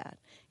read that.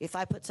 If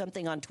I put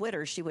something on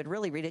Twitter, she would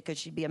really read it, because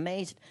she'd be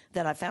amazed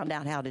that I found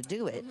out how to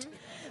do it. Mm-hmm.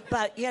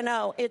 But, you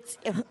know,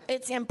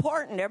 it's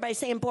important. Everybody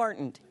say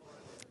important.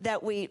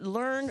 That we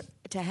learn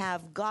to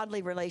have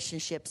godly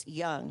relationships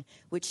young,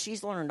 which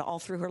she's learned all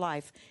through her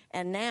life.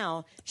 And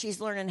now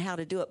she's learning how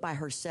to do it by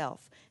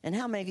herself. And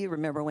how many of you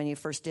remember when you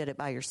first did it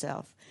by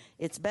yourself?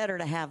 It's better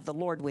to have the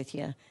Lord with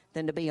you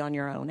than to be on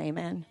your own.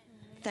 Amen?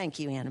 Thank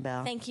you,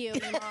 Annabelle. Thank you,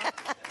 Mom.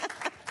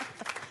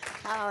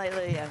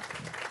 Hallelujah.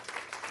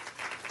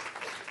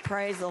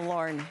 Praise the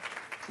Lord.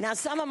 Now,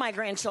 some of my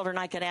grandchildren,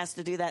 I could ask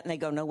to do that, and they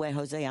go, no way,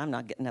 Jose, I'm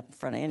not getting up in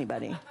front of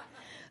anybody.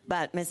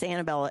 But Miss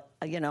Annabelle,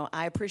 you know,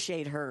 I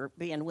appreciate her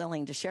being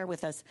willing to share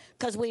with us,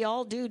 because we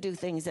all do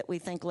things that we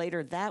think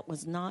later, that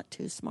was not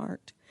too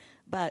smart.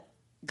 But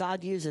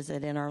God uses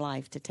it in our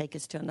life to take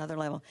us to another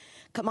level.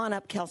 Come on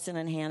up, Kelson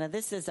and Hannah.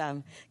 This is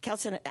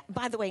Kelson.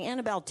 By the way,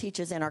 Annabelle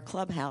teaches in our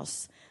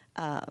clubhouse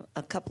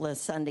a couple of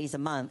Sundays a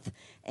month,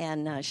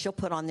 and she'll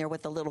put on there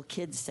what the little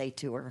kids say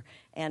to her,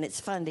 and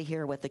it's fun to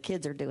hear what the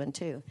kids are doing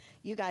too.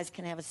 You guys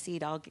can have a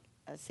seat. I'll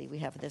see. We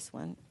have this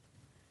one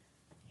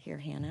here,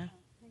 Hannah.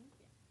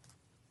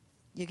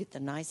 You get the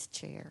nice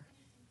chair.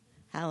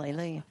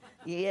 Hallelujah.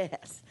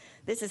 Yes.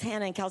 This is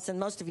Hannah and Kelson.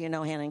 Most of you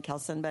know Hannah and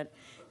Kelson, but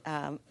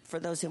for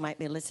those who might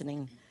be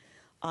listening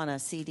on a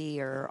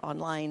CD or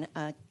online,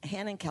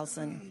 Hannah and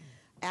Kelson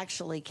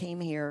actually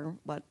came here,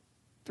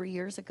 2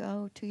 years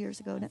ago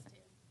now?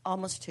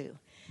 Almost 2.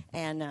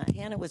 And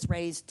Hannah was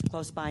raised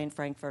close by in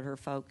Frankfurt. Her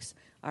folks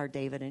are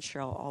David and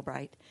Cheryl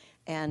Albright.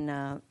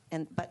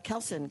 But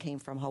Kelson came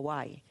from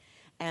Hawaii.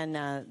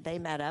 And they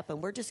met up, and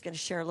we're just going to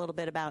share a little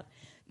bit about,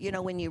 you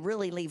know, when you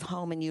really leave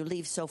home and you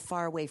leave so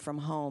far away from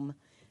home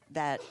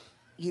that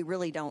you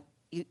really don't,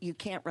 you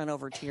can't run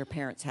over to your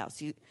parents'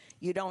 house.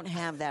 You don't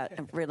have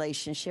that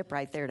relationship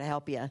right there to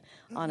help you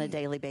on a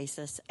daily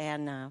basis.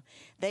 And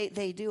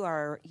they do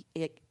our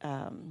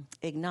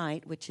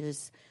Ignite, which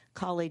is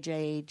college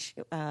age,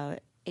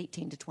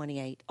 18 to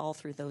 28, all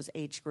through those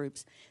age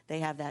groups. They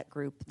have that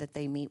group that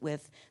they meet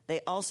with.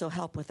 They also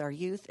help with our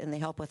youth, and they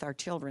help with our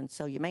children.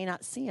 So you may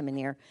not see them in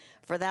here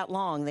for that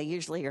long. They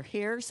usually are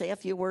here, say a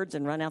few words,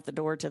 and run out the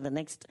door to the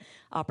next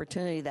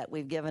opportunity that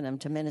we've given them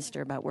to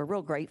minister. But we're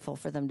real grateful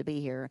for them to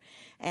be here.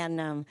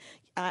 And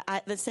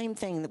the same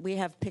thing, we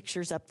have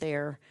pictures up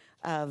there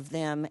of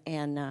them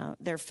and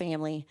their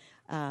family.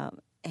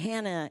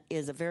 Hannah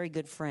is a very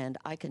good friend.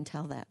 I can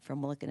tell that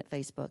from looking at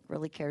Facebook.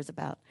 Really cares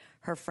about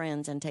her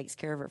friends and takes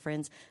care of her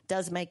friends.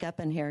 Does makeup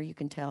and hair. You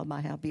can tell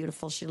by how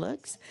beautiful she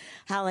looks.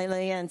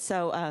 Hallelujah. And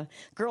so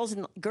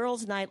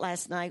girls' night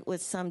last night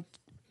was some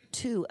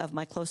two of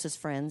my closest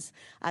friends.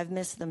 I've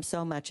missed them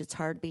so much. It's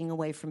hard being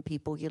away from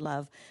people you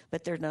love,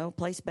 but there's no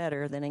place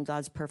better than in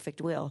God's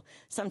perfect will.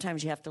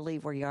 Sometimes you have to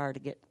leave where you are to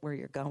get where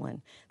you're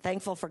going.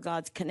 Thankful for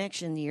God's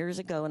connection years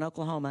ago in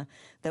Oklahoma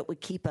that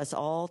would keep us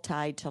all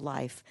tied to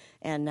life.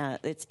 And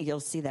you'll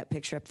see that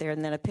picture up there.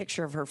 And then a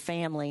picture of her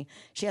family.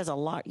 She has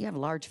you have a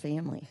large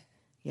family.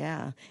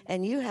 Yeah.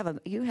 And you have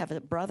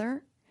a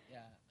brother?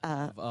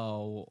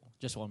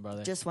 Just one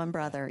brother. Just one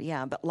brother,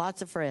 yeah, but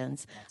lots of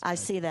friends. I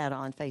see that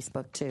on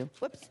Facebook, too.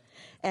 Whoops.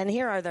 And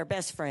here are their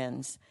best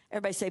friends.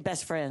 Everybody say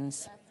best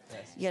friends.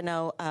 Yes. You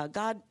know,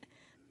 God,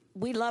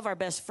 we love our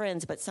best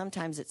friends, but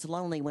sometimes it's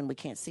lonely when we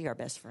can't see our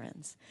best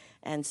friends.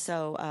 And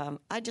so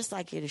I'd just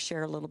like you to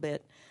share a little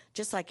bit,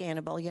 just like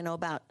Annabelle, you know,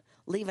 about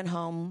leaving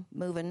home,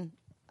 moving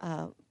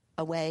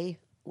away.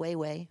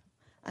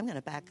 I'm going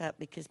to back up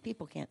because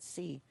people can't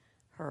see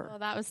her. Well,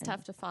 that was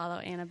tough to follow,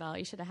 Annabelle.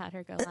 You should have had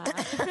her go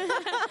last.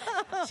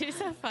 She's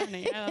so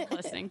funny. I love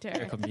listening to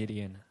her. A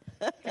comedian.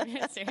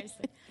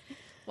 Seriously.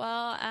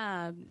 Well,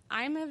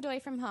 I moved away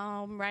from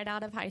home right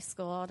out of high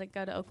school to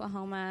go to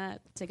Oklahoma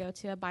to go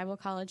to a Bible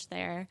college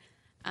there.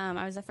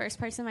 I was the first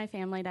person in my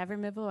family to ever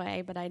move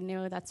away, but I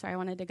knew that's where I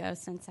wanted to go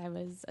since I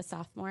was a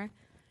sophomore.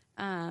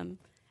 And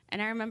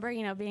I remember,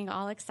 you know, being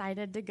all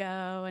excited to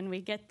go, and we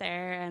get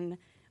there, and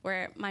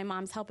where my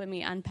mom's helping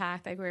me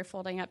unpack. Like, we were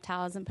folding up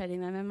towels and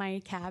putting them in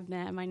my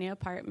cabinet in my new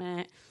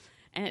apartment.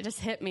 And it just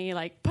hit me,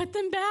 like, put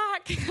them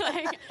back.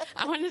 Like,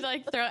 I wanted to,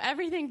 like, throw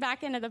everything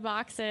back into the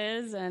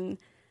boxes. And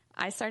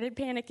I started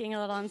panicking a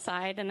little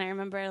inside. And I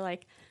remember,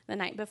 like, the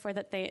night before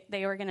that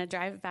they were going to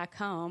drive back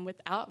home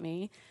without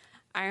me,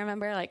 I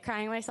remember, like,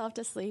 crying myself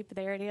to sleep.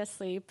 They were already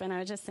asleep. And I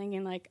was just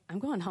thinking, like, I'm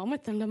going home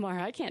with them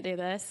tomorrow. I can't do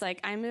this.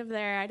 Like, I moved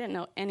there. I didn't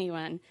know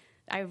anyone.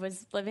 I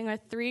was living with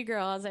 3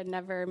 girls I'd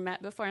never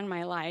met before in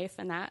my life,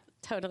 and that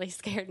totally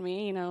scared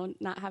me, you know,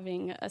 not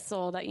having a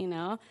soul that you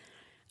know.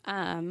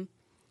 And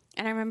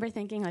I remember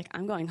thinking, like,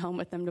 I'm going home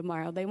with them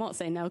tomorrow. They won't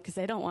say no because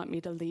they don't want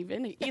me to leave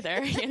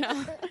either, you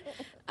know.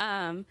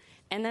 And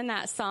then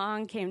that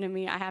song came to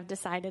me, I have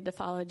decided to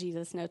follow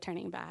Jesus, no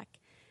turning back.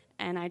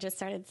 And I just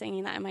started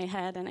singing that in my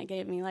head, and it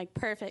gave me, like,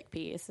 perfect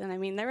peace. And, I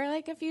mean, there were,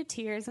 like, a few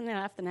tears when they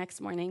left the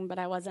next morning, but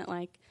I wasn't,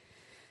 like,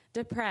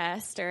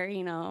 depressed or,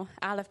 you know,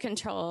 out of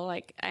control.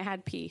 Like, I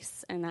had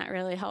peace, and that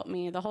really helped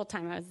me the whole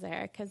time I was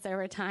there, because there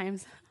were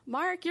times,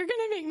 Mark, you're going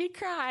to make me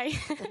cry.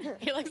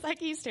 He looks like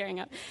he's tearing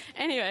up.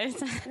 Anyways,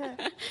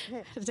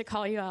 to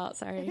call you out,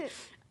 sorry.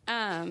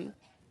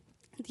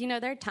 You know,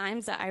 there are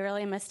times that I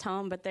really missed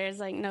home, but there's,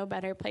 like, no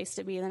better place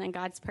to be than in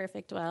God's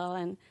perfect will.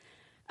 And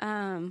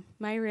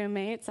my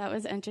roommates, that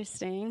was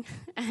interesting.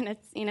 And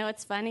it's, you know,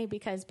 it's funny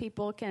because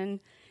people can,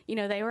 you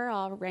know, they were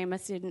all Rhema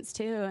students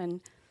too,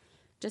 and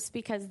just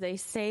because they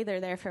say they're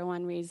there for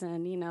one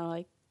reason, you know,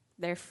 like,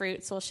 their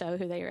fruits will show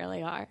who they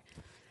really are.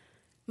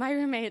 My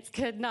roommates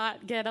could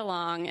not get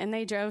along, and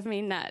they drove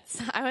me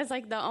nuts. I was,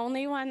 like, the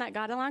only one that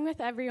got along with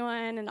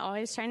everyone and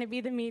always trying to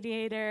be the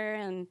mediator,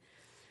 and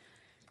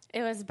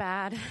it was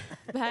bad.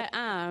 But,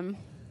 and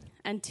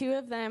 2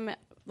 of them,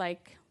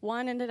 like,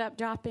 one ended up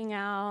dropping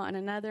out, and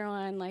another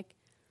one, like,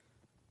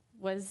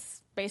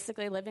 was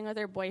basically living with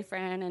her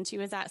boyfriend, and she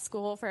was at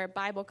school for a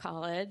Bible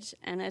college,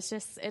 and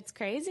it's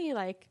crazy,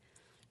 like,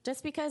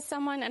 just because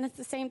someone, and it's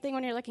the same thing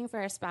when you're looking for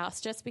a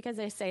spouse, just because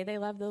they say they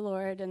love the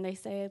Lord, and they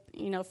say,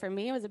 you know, for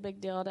me, it was a big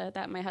deal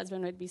that my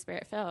husband would be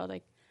Spirit-filled.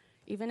 Like,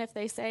 even if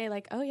they say,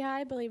 like, oh, yeah,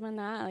 I believe in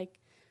that, like,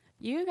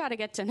 you got to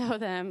get to know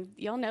them.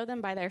 You'll know them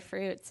by their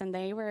fruits, and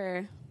they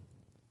were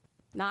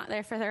not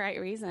there for the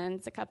right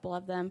reasons, a couple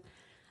of them.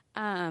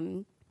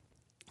 So,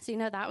 you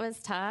know, that was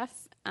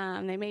tough.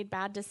 They made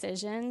bad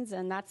decisions,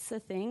 and that's the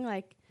thing,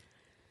 like,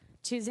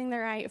 choosing the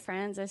right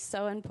friends is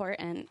so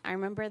important. I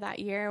remember that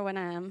year when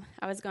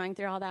I was going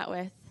through all that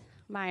with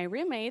my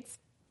roommates.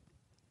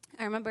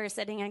 I remember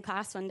sitting in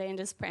class one day and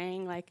just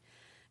praying, like,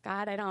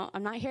 God,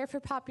 I'm not here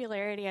for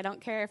popularity. I don't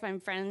care if I'm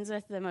friends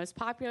with the most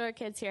popular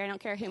kids here. I don't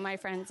care who my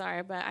friends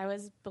are, but I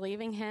was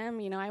believing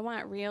him. You know, I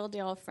want real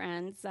deal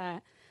friends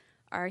that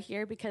are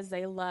here because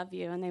they love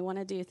you and they want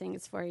to do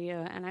things for you.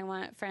 And I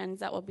want friends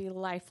that will be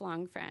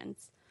lifelong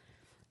friends.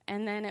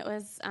 And then it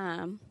was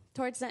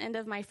towards the end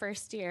of my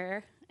first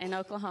year in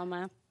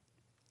Oklahoma,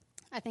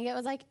 I think it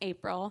was like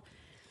April,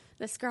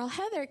 this girl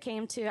Heather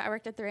I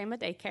worked at the Rhema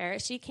daycare.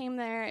 She came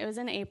there, it was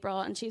in April,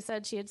 and she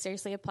said she had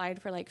seriously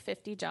applied for like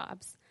 50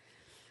 jobs.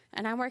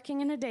 And I'm working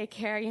in a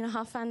daycare, you know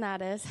how fun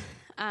that is,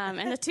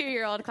 in the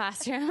 2-year-old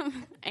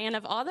classroom. And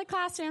of all the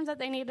classrooms that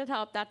they needed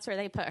help, that's where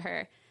they put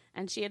her.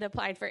 And she had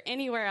applied for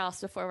anywhere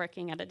else before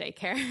working at a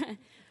daycare.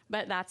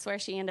 But that's where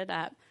she ended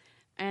up.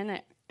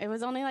 And it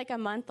was only like a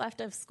month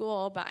left of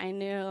school, but I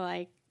knew,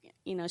 like,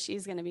 you know,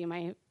 she's going to be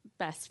my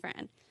best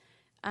friend.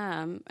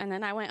 And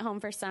then I went home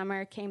for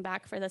summer, came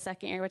back for the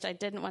second year, which I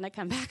didn't want to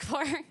come back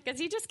for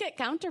because you just get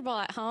comfortable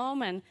at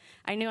home, and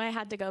I knew I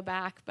had to go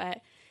back.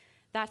 But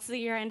that's the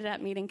year I ended up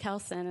meeting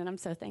Kelson, and I'm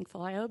so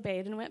thankful I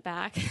obeyed and went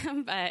back.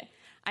 But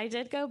I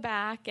did go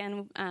back,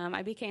 and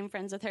I became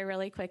friends with her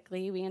really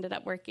quickly. We ended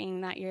up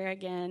working that year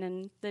again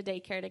in the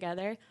daycare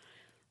together.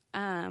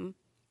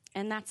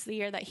 And that's the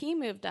year that he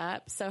moved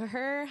up. So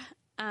her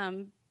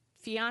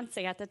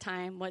fiance at the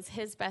time was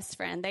his best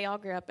friend. They all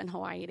grew up in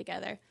Hawaii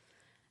together.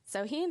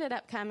 So he ended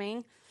up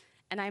coming,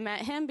 and I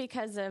met him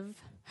because of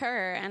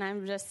her.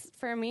 And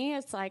for me,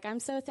 it's like, I'm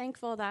so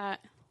thankful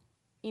that,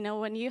 you know,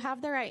 when you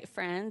have the right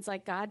friends,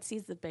 like God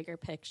sees the bigger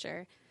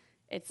picture.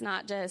 It's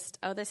not just,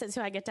 oh, this is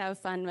who I get to have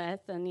fun with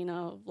and, you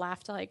know,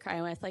 laugh till I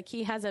cry with. Like,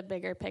 he has a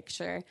bigger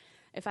picture.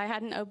 If I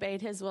hadn't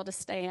obeyed his will to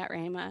stay at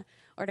Rhema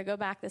or to go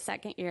back the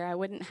second year, I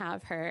wouldn't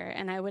have her,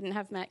 and I wouldn't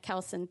have met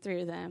Kelson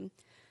through them.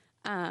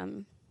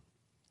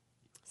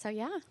 So,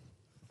 yeah,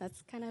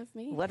 that's kind of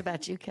me. What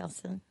about you,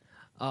 Kelson?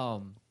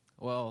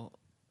 Well,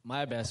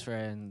 my best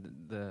friend,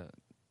 the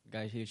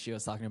guy she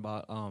was talking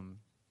about,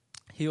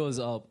 he was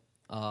up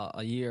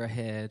a year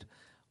ahead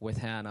with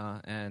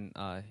Hannah and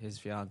his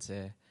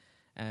fiance,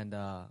 and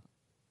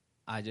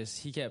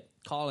he kept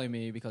calling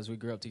me because we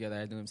grew up together.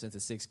 I knew him since the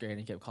 6th grade, and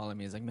he kept calling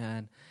me. He's like,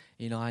 man,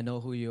 you know, I know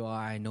who you are.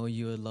 I know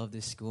you would love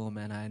this school,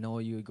 man. I know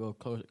you would go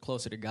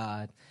closer to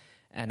God.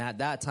 And at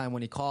that time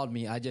when he called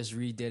me, I just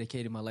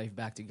rededicated my life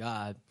back to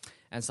God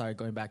and started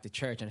going back to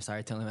church. And I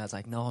started telling him, I was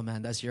like, no,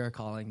 man, that's your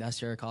calling. That's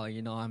your calling.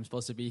 You know, I'm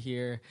supposed to be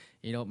here,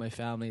 you know, with my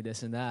family,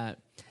 this and that.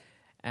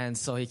 And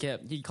so he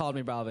called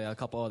me probably a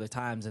couple other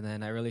times, and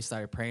then I really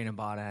started praying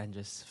about it and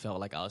just felt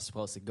like I was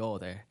supposed to go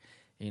there.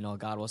 You know,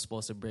 God was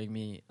supposed to bring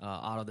me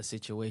out of the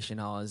situation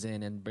I was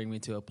in and bring me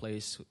to a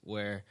place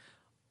where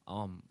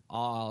all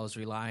I was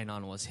relying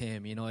on was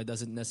him. You know, it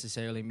doesn't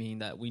necessarily mean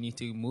that we need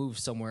to move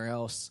somewhere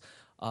else,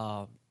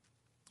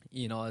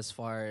 you know, as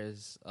far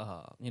as,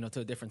 you know, to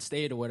a different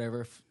state or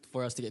whatever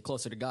for us to get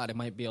closer to God. It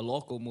might be a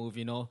local move,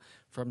 you know,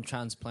 from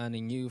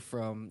transplanting you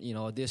from, you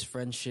know, this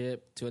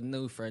friendship to a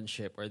new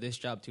friendship or this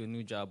job to a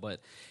new job.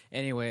 But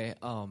anyway,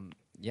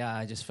 yeah,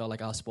 I just felt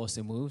like I was supposed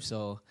to move.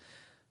 So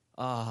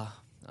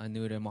I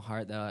knew it in my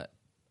heart that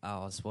I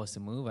was supposed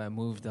to move. I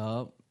moved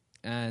up,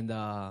 and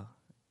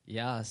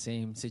yeah,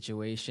 same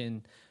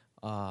situation.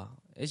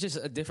 It's just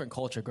a different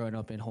culture growing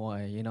up in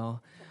Hawaii, you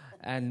know,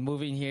 and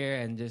moving here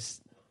and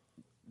just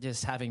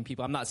having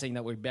people. I'm not saying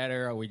that we're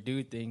better or we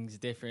do things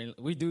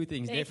different. We do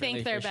things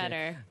differently. They think they're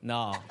better.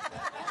 No.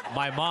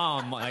 My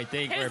mom, I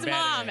think we're better. His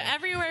mom,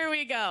 everywhere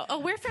we go. Oh,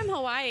 we're from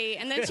Hawaii.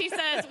 And then she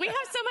says, we have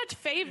so much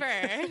favor.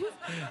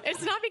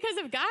 It's not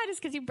because of God. It's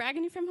because you're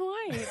bragging you're from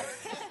Hawaii.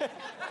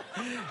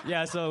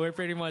 Yeah, so we're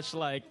pretty much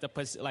like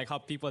how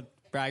people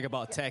brag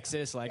about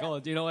Texas. Like,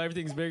 oh, you know,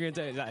 everything's bigger in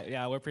Texas.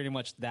 Yeah, we're pretty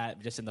much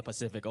that, just in the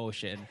Pacific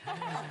Ocean.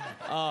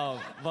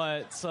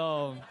 But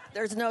so...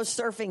 There's no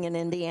surfing in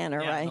Indiana,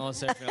 right? No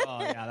surfing. Oh,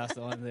 yeah, that's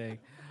the one thing.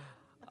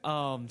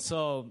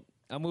 So...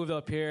 I moved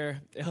up here.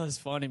 It was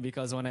funny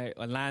because when I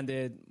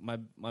landed, my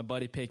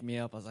buddy picked me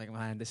up. I was like,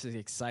 man, this is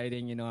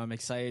exciting. You know, I'm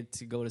excited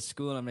to go to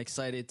school. I'm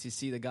excited to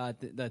see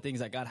the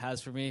things that God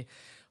has for me.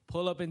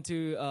 Pull up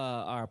into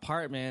our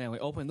apartment, and we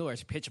open the door.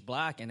 It's pitch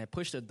black, and I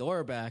push the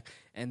door back,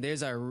 and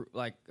there's our,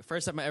 like,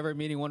 first time I ever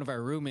meeting one of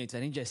our roommates,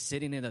 and he's just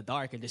sitting in the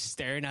dark and just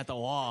staring at the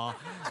wall.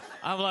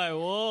 I'm like,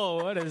 whoa,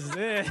 what is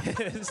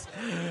this?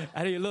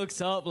 And he looks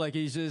up like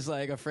he's just,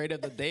 like, afraid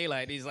of the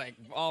daylight. He's, like,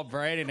 all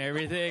bright and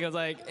everything. I was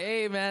like,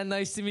 hey, man,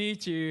 nice to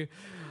meet you.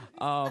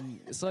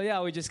 So,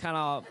 yeah, we just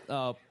kind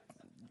of,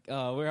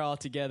 we're all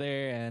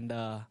together,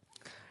 and...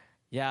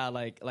 yeah,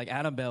 like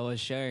Annabelle was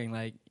sharing,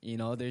 like, you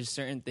know, there's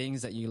certain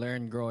things that you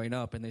learn growing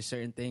up, and there's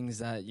certain things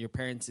that your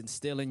parents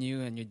instill in you,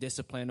 and you're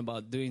disciplined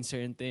about doing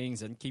certain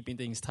things and keeping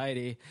things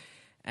tidy,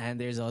 and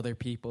there's other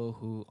people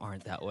who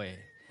aren't that way,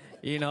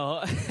 you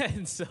know?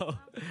 And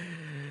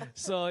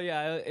so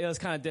yeah, it was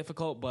kind of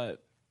difficult,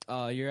 but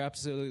you're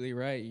absolutely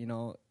right. You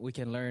know, we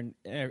can learn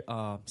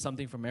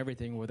something from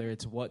everything, whether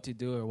it's what to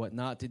do or what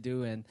not to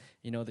do. And,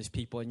 you know, there's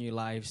people in your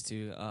lives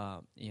to,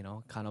 you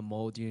know, kind of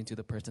mold you into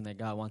the person that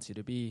God wants you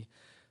to be.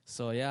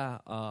 So, yeah,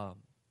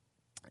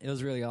 it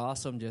was really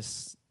awesome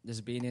just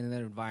being in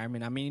that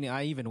environment. I mean,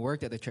 I even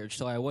worked at the church.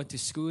 So I went to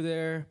school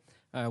there.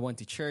 I went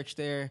to church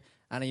there.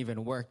 And I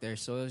even worked there.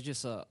 So it was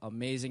just an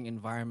amazing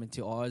environment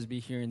to always be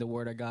hearing the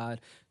Word of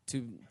God,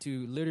 to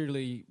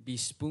literally be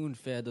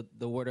spoon-fed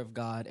the Word of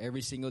God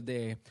every single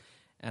day.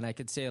 And I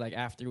could say, like,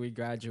 after we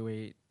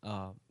graduate,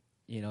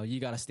 you know, you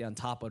got to stay on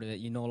top of it.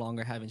 You no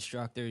longer have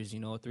instructors, you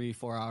know,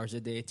 3-4 hours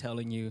a day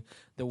telling you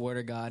the Word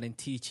of God and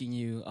teaching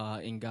you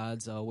in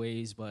God's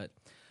ways. But,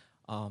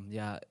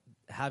 yeah,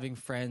 having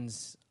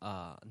friends,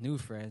 new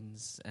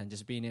friends, and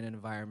just being in an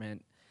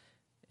environment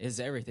is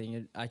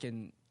everything. I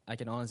can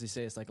honestly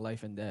say it's like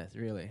life and death,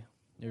 really.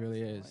 It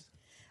really is.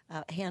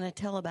 Hannah,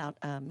 tell about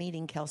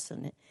meeting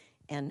Kelson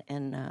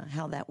and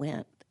how that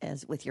went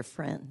as with your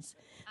friends.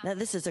 Now,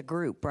 this is a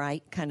group,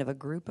 right? Kind of a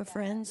group of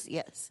friends?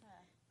 Yes.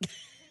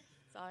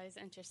 It's always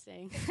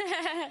interesting.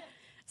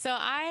 So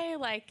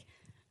I,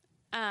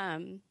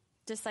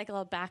 just like a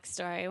little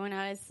backstory. When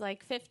I was,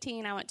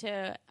 15, I went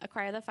to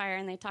Acquire the Fire,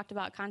 and they talked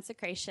about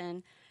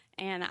consecration.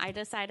 And I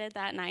decided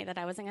that night that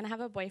I wasn't going to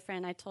have a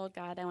boyfriend. I told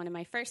God I wanted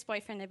my first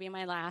boyfriend to be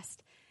my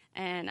last.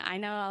 And I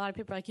know a lot of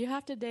people are like, you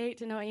have to date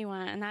to know what you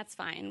want, and that's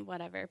fine,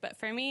 whatever. But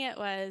for me, it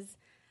was,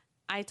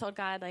 I told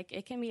God, like,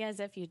 it can be as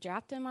if you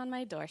dropped him on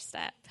my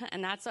doorstep.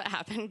 And that's what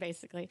happened,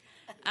 basically.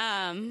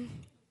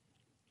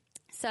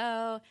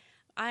 So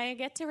I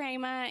get to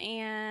Rhema,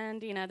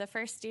 and, the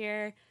first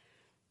year,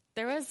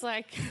 there was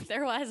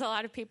a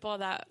lot of people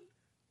that,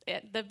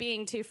 the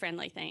being too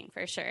friendly thing,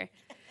 for sure.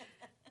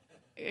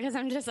 Because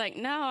I'm just like,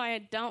 no,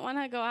 I don't want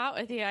to go out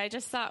with you. I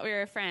just thought we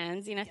were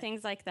friends,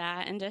 things like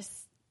that. And just,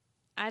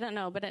 I don't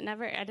know, but I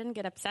didn't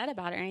get upset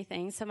about it or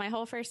anything. So my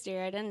whole first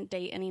year, I didn't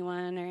date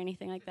anyone or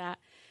anything like that.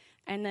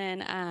 And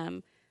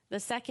then the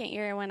second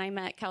year when I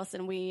met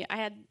Kelson, we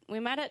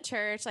met at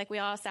church. Like, we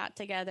all sat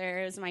together.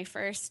 It was my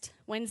first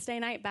Wednesday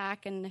night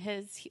back in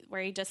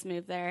where he just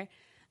moved there.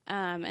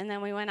 And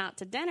then we went out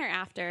to dinner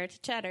after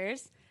to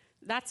Cheddar's.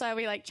 That's why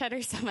we like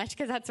Cheddar's so much,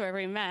 because that's where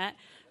we met.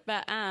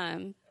 But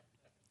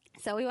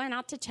so we went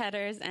out to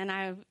Cheddar's,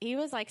 and he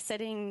was like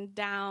sitting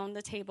down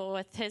the table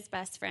with his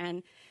best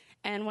friend.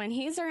 And when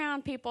he's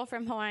around people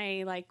from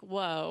Hawaii, like,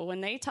 whoa,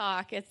 when they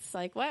talk, it's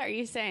like, what are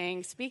you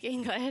saying? Speak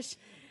English.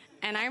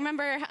 And I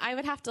remember I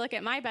would have to look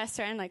at my best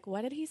friend, like,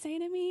 what did he say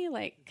to me?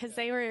 Like, because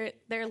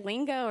their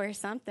lingo or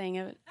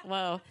something.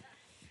 Whoa.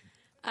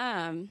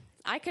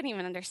 I couldn't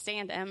even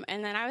understand him.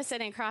 And then I was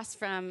sitting across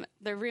from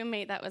the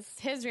roommate that was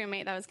his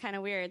roommate that was kind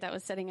of weird, that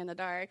was sitting in the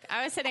dark.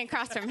 I was sitting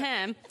across from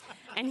him,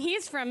 and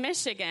he's from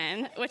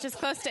Michigan, which is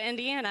close to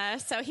Indiana.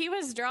 So he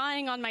was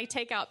drawing on my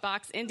takeout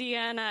box,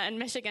 Indiana and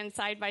Michigan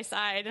side by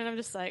side. And I'm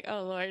just like,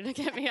 oh, Lord,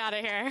 get me out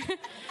of here.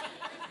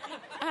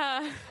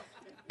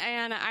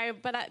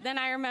 Then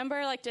I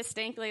remember, like,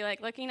 distinctly, like,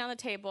 looking on the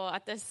table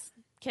at this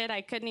kid I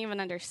couldn't even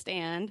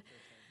understand.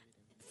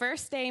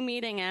 First day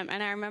meeting him,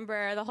 and I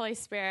remember the Holy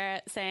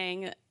Spirit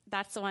saying,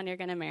 that's the one you're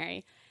going to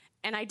marry.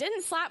 And I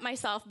didn't slap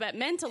myself, but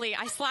mentally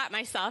I slapped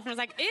myself. And I was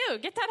like, ew,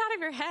 get that out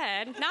of your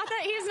head. Not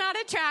that he's not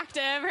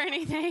attractive or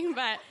anything,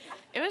 but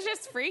it was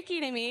just freaky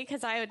to me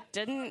because I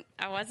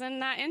wasn't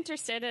that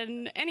interested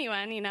in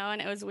anyone,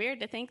 and it was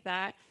weird to think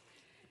that.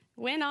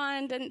 Went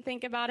on, didn't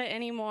think about it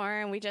anymore,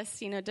 and we just,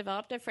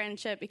 developed a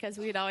friendship because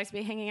we'd always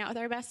be hanging out with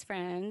our best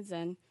friends,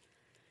 and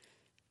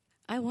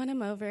I won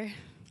him over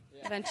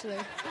eventually.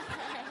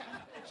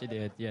 She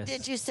did, yes.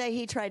 Did you say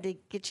he tried to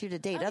get you to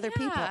date other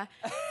people?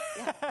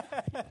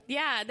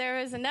 Yeah,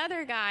 there was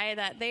another guy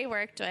that they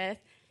worked with.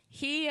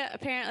 He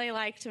apparently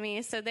liked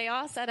me, so they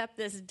all set up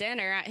this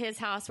dinner at his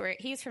house where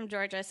he's from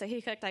Georgia, so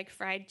he cooked, like,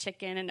 fried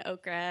chicken and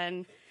okra,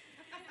 and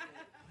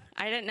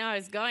I didn't know I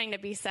was going to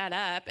be set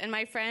up. And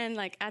my friend,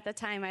 like, at the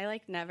time, I,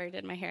 like, never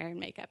did my hair and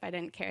makeup. I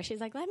didn't care.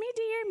 She's like, let me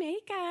do your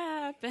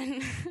makeup.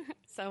 And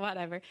so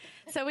whatever.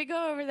 So we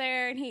go over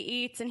there, and he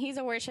eats, and he's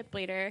a worship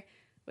leader,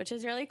 which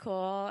is really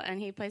cool.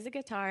 And he plays the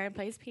guitar and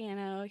plays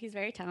piano. He's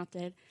very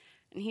talented.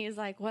 And he's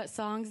like, what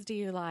songs do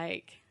you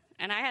like?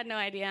 And I had no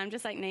idea. I'm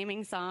just, like,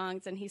 naming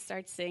songs, and he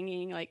starts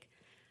singing, like,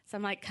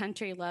 some, like,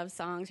 country love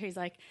songs. He's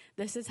like,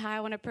 this is how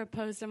I want to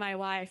propose to my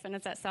wife. And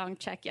it's that song,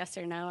 Check Yes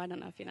or No. I don't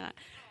know if you know that.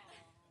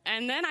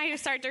 And then I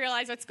start to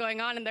realize what's going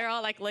on, and they're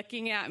all, like,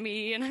 looking at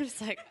me, and I'm just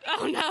like,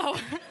 oh, no.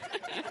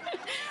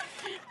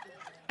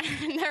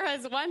 And there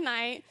was one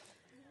night,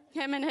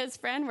 him and his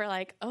friend were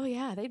like, oh,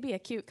 yeah, they'd be a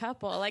cute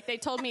couple. Like, they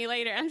told me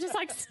later. I'm just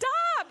like,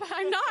 stop.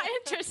 I'm not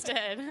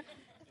interested.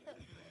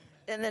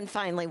 And then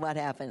finally, what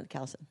happened,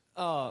 Kelson?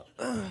 Oh,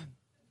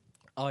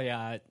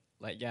 yeah.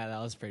 That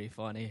was pretty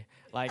funny.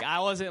 Like,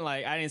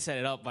 I didn't set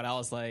it up, but I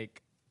was,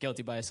 like,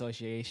 guilty by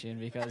association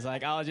because,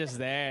 like, I was just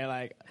there,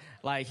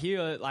 like he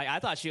was, like, I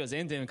thought she was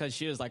into him because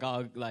she was, like,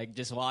 all, like,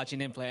 just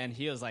watching him play, and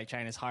he was, like,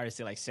 trying his hardest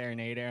to, like,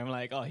 serenade her. I'm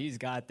like, oh, he's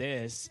got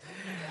this.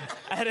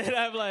 And then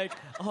I'm like,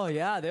 oh,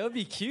 yeah, they would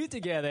be cute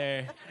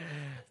together.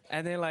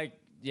 And then, like,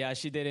 yeah,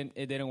 it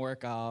didn't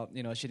work out.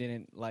 She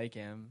didn't like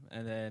him.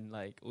 And then,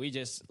 like, we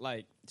just,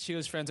 like, she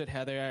was friends with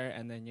Heather,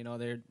 and then,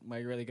 they're my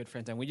really good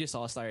friends, and we just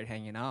all started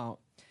hanging out.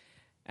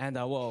 And,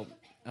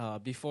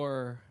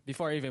 before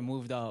I even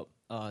moved up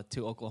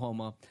to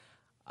Oklahoma,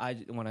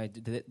 when I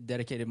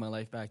dedicated my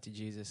life back to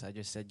Jesus, I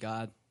just said,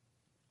 God,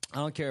 I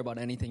don't care about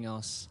anything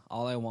else.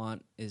 All I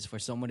want is for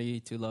somebody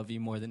to love you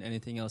more than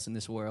anything else in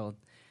this world.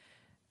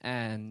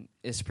 And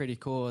it's pretty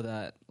cool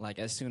that, like,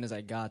 as soon as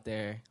I got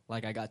there,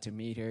 like, I got to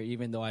meet her,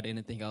 even though I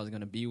didn't think I was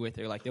going to be with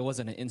her. Like, there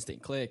wasn't an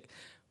instant click,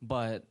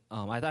 but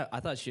I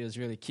thought she was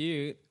really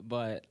cute,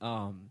 but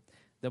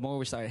the more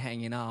we started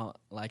hanging out,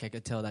 like, I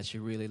could tell that she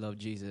really loved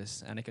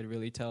Jesus, and I could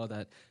really tell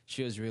that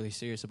she was really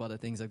serious about the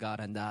things of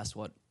God, and that's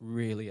what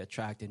really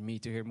attracted me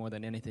to her more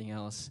than anything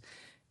else.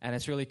 And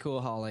it's really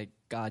cool how, like,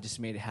 God just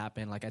made it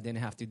happen. Like, I didn't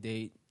have to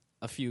date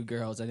a few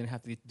girls. I didn't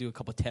have to do a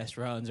couple test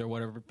runs or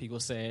whatever people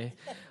say.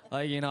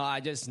 Like,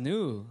 I just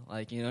knew.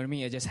 Like, you know what I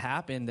mean? It just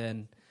happened,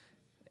 and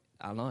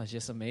I don't know, it's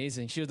just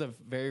amazing. She was the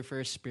very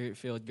first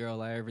Spirit-filled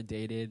girl I ever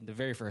dated, the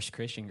very first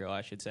Christian girl,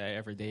 I should say, I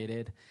ever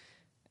dated.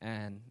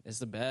 And it's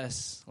the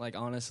best. Like,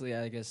 honestly,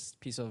 I guess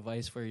piece of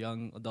advice for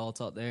young adults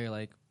out there,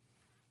 like,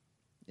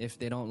 if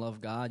they don't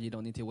love God, you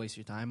don't need to waste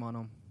your time on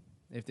them.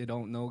 If they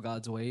don't know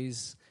God's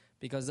ways,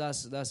 because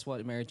that's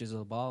what marriage is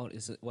about.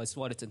 It's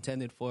what it's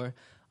intended for,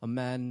 a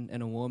man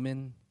and a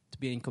woman to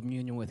be in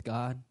communion with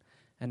God.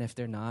 And if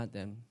they're not,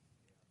 then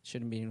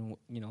shouldn't be,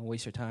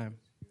 waste your time.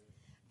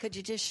 Could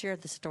you just share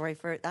the story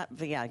for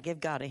give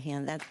God a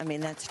hand. That's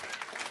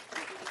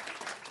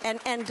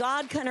and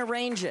God can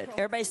arrange it.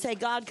 Everybody say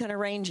God can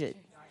arrange it.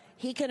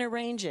 He can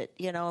arrange it.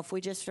 If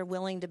we just are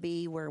willing to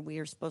be where we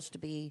are supposed to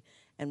be,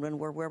 and when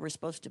we're where we're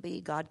supposed to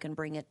be, God can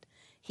bring it.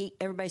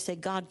 Everybody say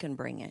God can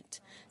bring it.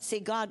 See,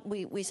 God,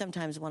 we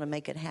sometimes want to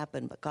make it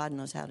happen, but God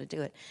knows how to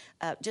do it.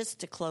 Just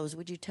to close,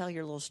 would you tell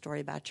your little story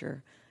about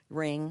your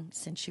ring,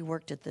 since you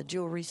worked at the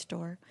jewelry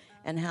store,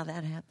 and how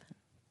that happened?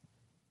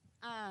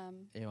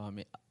 You want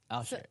me?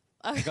 I'll share.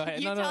 Okay, Go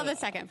ahead. you tell the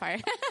second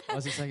part.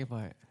 What's the second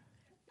part?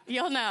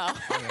 You'll know.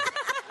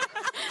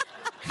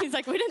 He's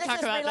like, we didn't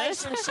talk about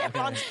this. Relationship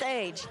on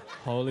stage.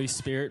 Holy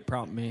Spirit,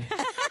 prompt me.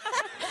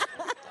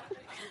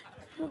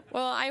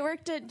 Well, I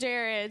worked at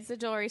Jared's, the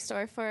jewelry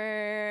store,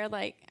 for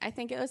I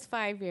think it was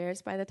 5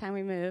 years by the time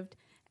we moved.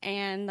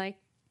 And I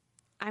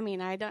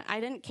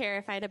didn't care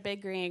if I had a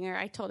big ring, or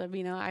I told him,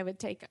 I would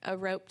take a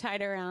rope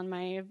tied around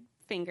my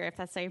finger if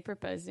that's how you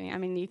proposed to me. I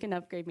mean, you can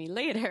upgrade me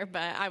later,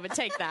 but I would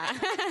take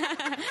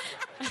that.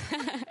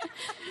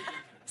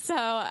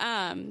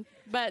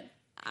 But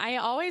I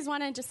always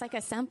wanted just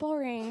a simple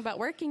ring, but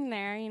working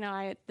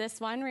there, this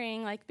one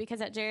ring,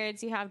 because at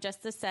Jared's you have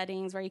just the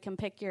settings where you can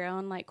pick your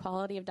own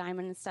quality of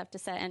diamond and stuff to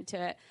set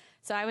into it.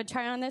 So I would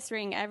try on this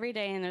ring every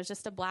day, and there's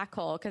just a black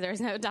hole because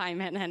there's no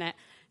diamond in it.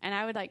 And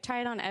I would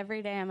try it on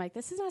every day. I'm like,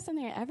 this is not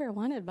something I ever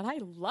wanted, but I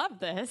love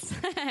this.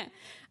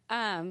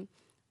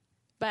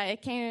 But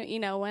it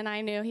came, when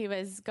I knew he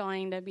was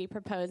going to be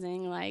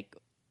proposing,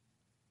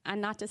 and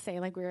not to say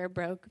we were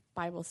broke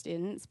Bible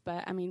students,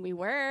 but we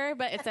were,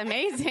 but it's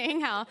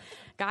amazing how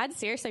God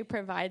seriously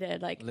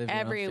provided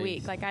every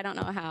week. I don't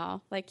know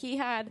how. He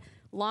had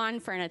lawn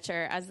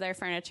furniture as their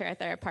furniture at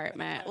their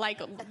apartment,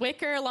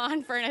 wicker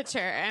lawn furniture.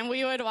 And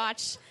we would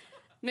watch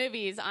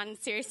movies on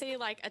seriously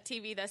a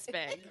TV this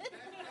big.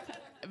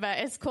 But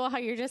it's cool how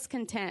you're just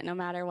content no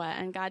matter what.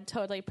 And God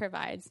totally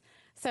provides.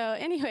 So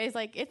anyways,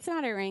 it's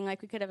not a ring we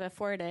could have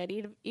afforded,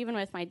 even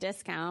with my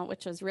discount,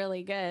 which was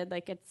really good.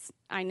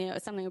 I knew it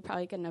was something we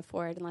probably couldn't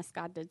afford unless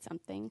God did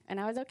something, and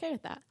I was okay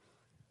with that.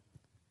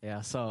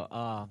 Yeah,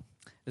 so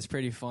it's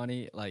pretty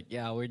funny.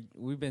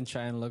 We've been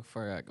trying to look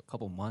for a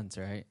couple months,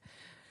 right?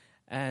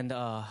 And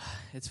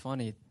it's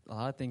funny. A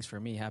lot of things for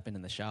me happened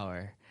in the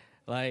shower.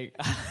 I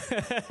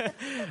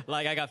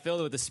got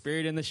filled with the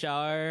Spirit in the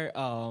shower.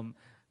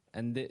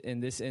 And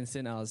in this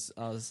instant, I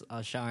was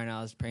showering.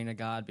 I was praying to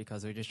God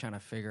because we were just trying to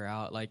figure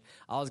out.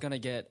 I was gonna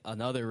get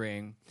another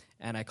ring,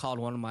 and I called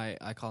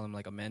I call him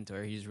a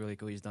mentor. He's really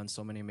cool. He's done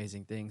so many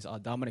amazing things.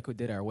 Dominic, who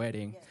did our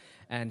wedding,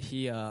 and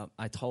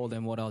I told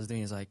him what I was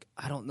doing. He's like,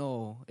 I don't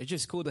know. It's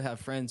just cool to have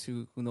friends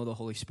who know the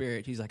Holy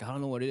Spirit. He's like, I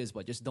don't know what it is,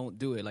 but just don't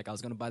do it. I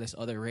was gonna buy this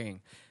other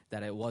ring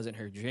that it wasn't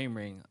her dream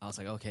ring. I was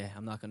like, okay,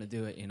 I'm not gonna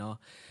do it.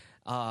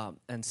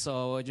 And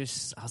so I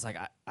was like,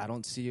 I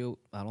don't see how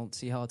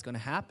it's going to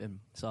happen.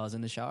 So I was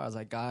in the shower. I was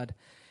like, God,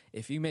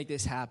 if you make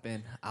this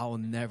happen, I will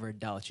never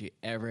doubt you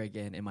ever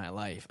again in my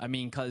life.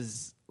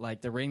 Because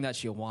the ring that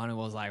she wanted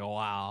was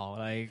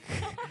wow.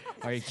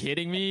 Are you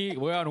kidding me?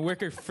 We're on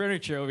wicker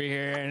furniture over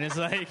here. And it's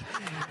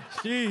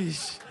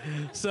sheesh.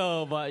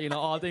 So, but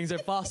all things are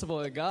possible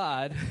with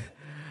God.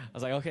 I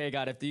was like, okay,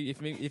 God,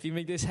 if you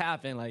make this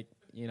happen,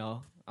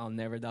 I'll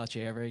never doubt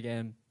you ever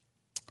again.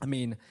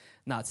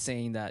 Not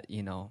saying that,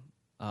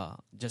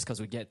 just because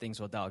we get things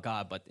without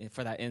God, but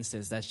for that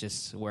instance, that's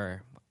just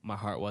where my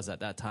heart was at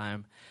that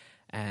time.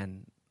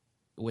 And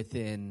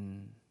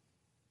within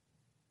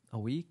a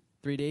week,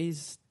 3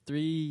 days,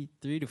 3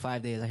 to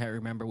 5 days, I can't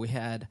remember, we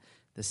had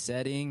the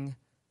setting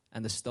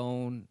and the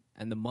stone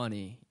and the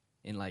money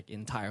in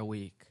entire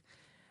week.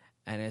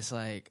 And it's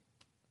we're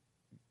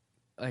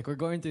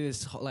going through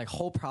this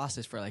whole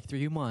process for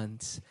 3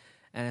 months.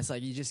 And it's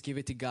you just give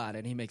it to God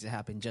and he makes it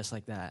happen just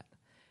like that.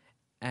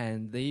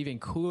 And the even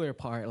cooler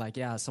part,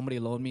 somebody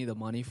loaned me the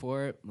money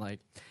for it,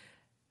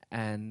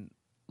 and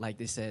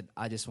they said,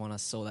 I just want to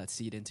sow that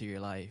seed into your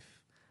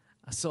life.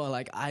 So,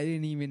 I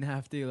didn't even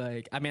have to,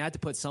 I had to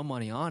put some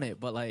money on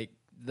it, but,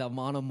 the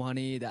amount of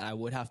money that I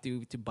would have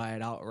to buy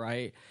it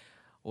outright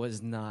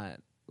was not,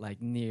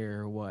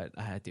 near what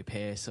I had to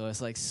pay. So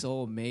it's,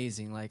 so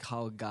amazing,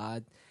 how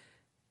God,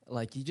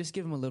 you just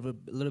give him a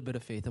little bit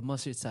of faith, a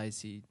mustard size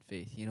seed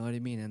faith, you know what I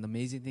mean? And the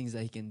amazing things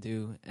that he can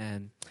do.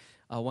 And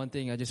one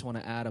thing I just want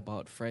to add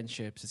about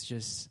friendships is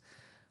just,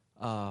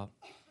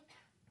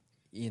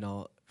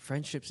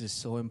 friendships is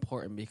so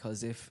important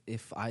because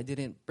if I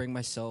didn't bring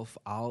myself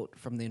out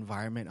from the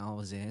environment I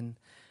was in,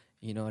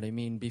 you know what I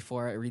mean?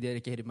 Before I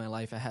rededicated my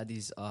life, I had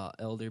these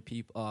elder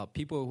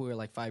people who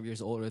were 5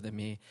 years older than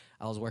me.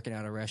 I was working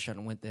at a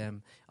restaurant with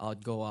them. I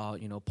would go out,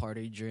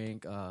 party,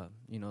 drink,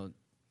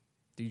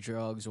 do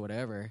drugs or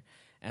whatever.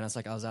 And it's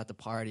I was at the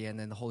party, and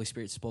then the Holy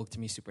Spirit spoke to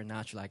me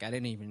supernaturally. I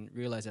didn't even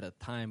realize it at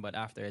the time, but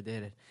after I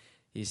did it,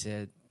 he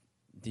said,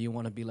 do you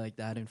want to be like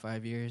that in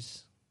 5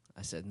 years?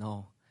 I said,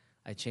 no.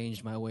 I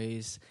changed my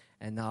ways,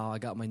 and now I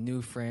got my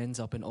new friends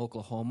up in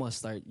Oklahoma,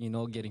 start,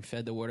 getting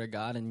fed the Word of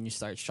God, and you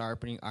start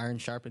sharpening, iron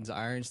sharpens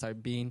iron,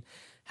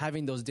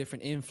 having those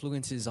different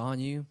influences on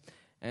you.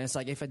 And it's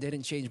like, if I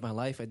didn't change my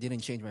life, I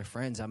didn't change my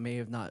friends, I may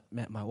have not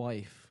met my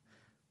wife.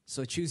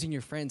 So choosing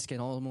your friends can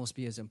almost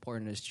be as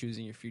important as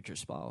choosing your future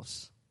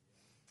spouse.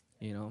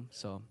 You know,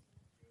 so.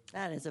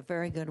 That is a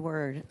very good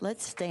word.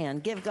 Let's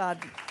stand. Give God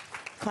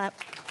clap.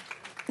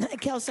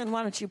 Kelson,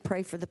 why don't you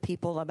pray for the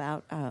people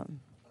about,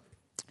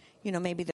 maybe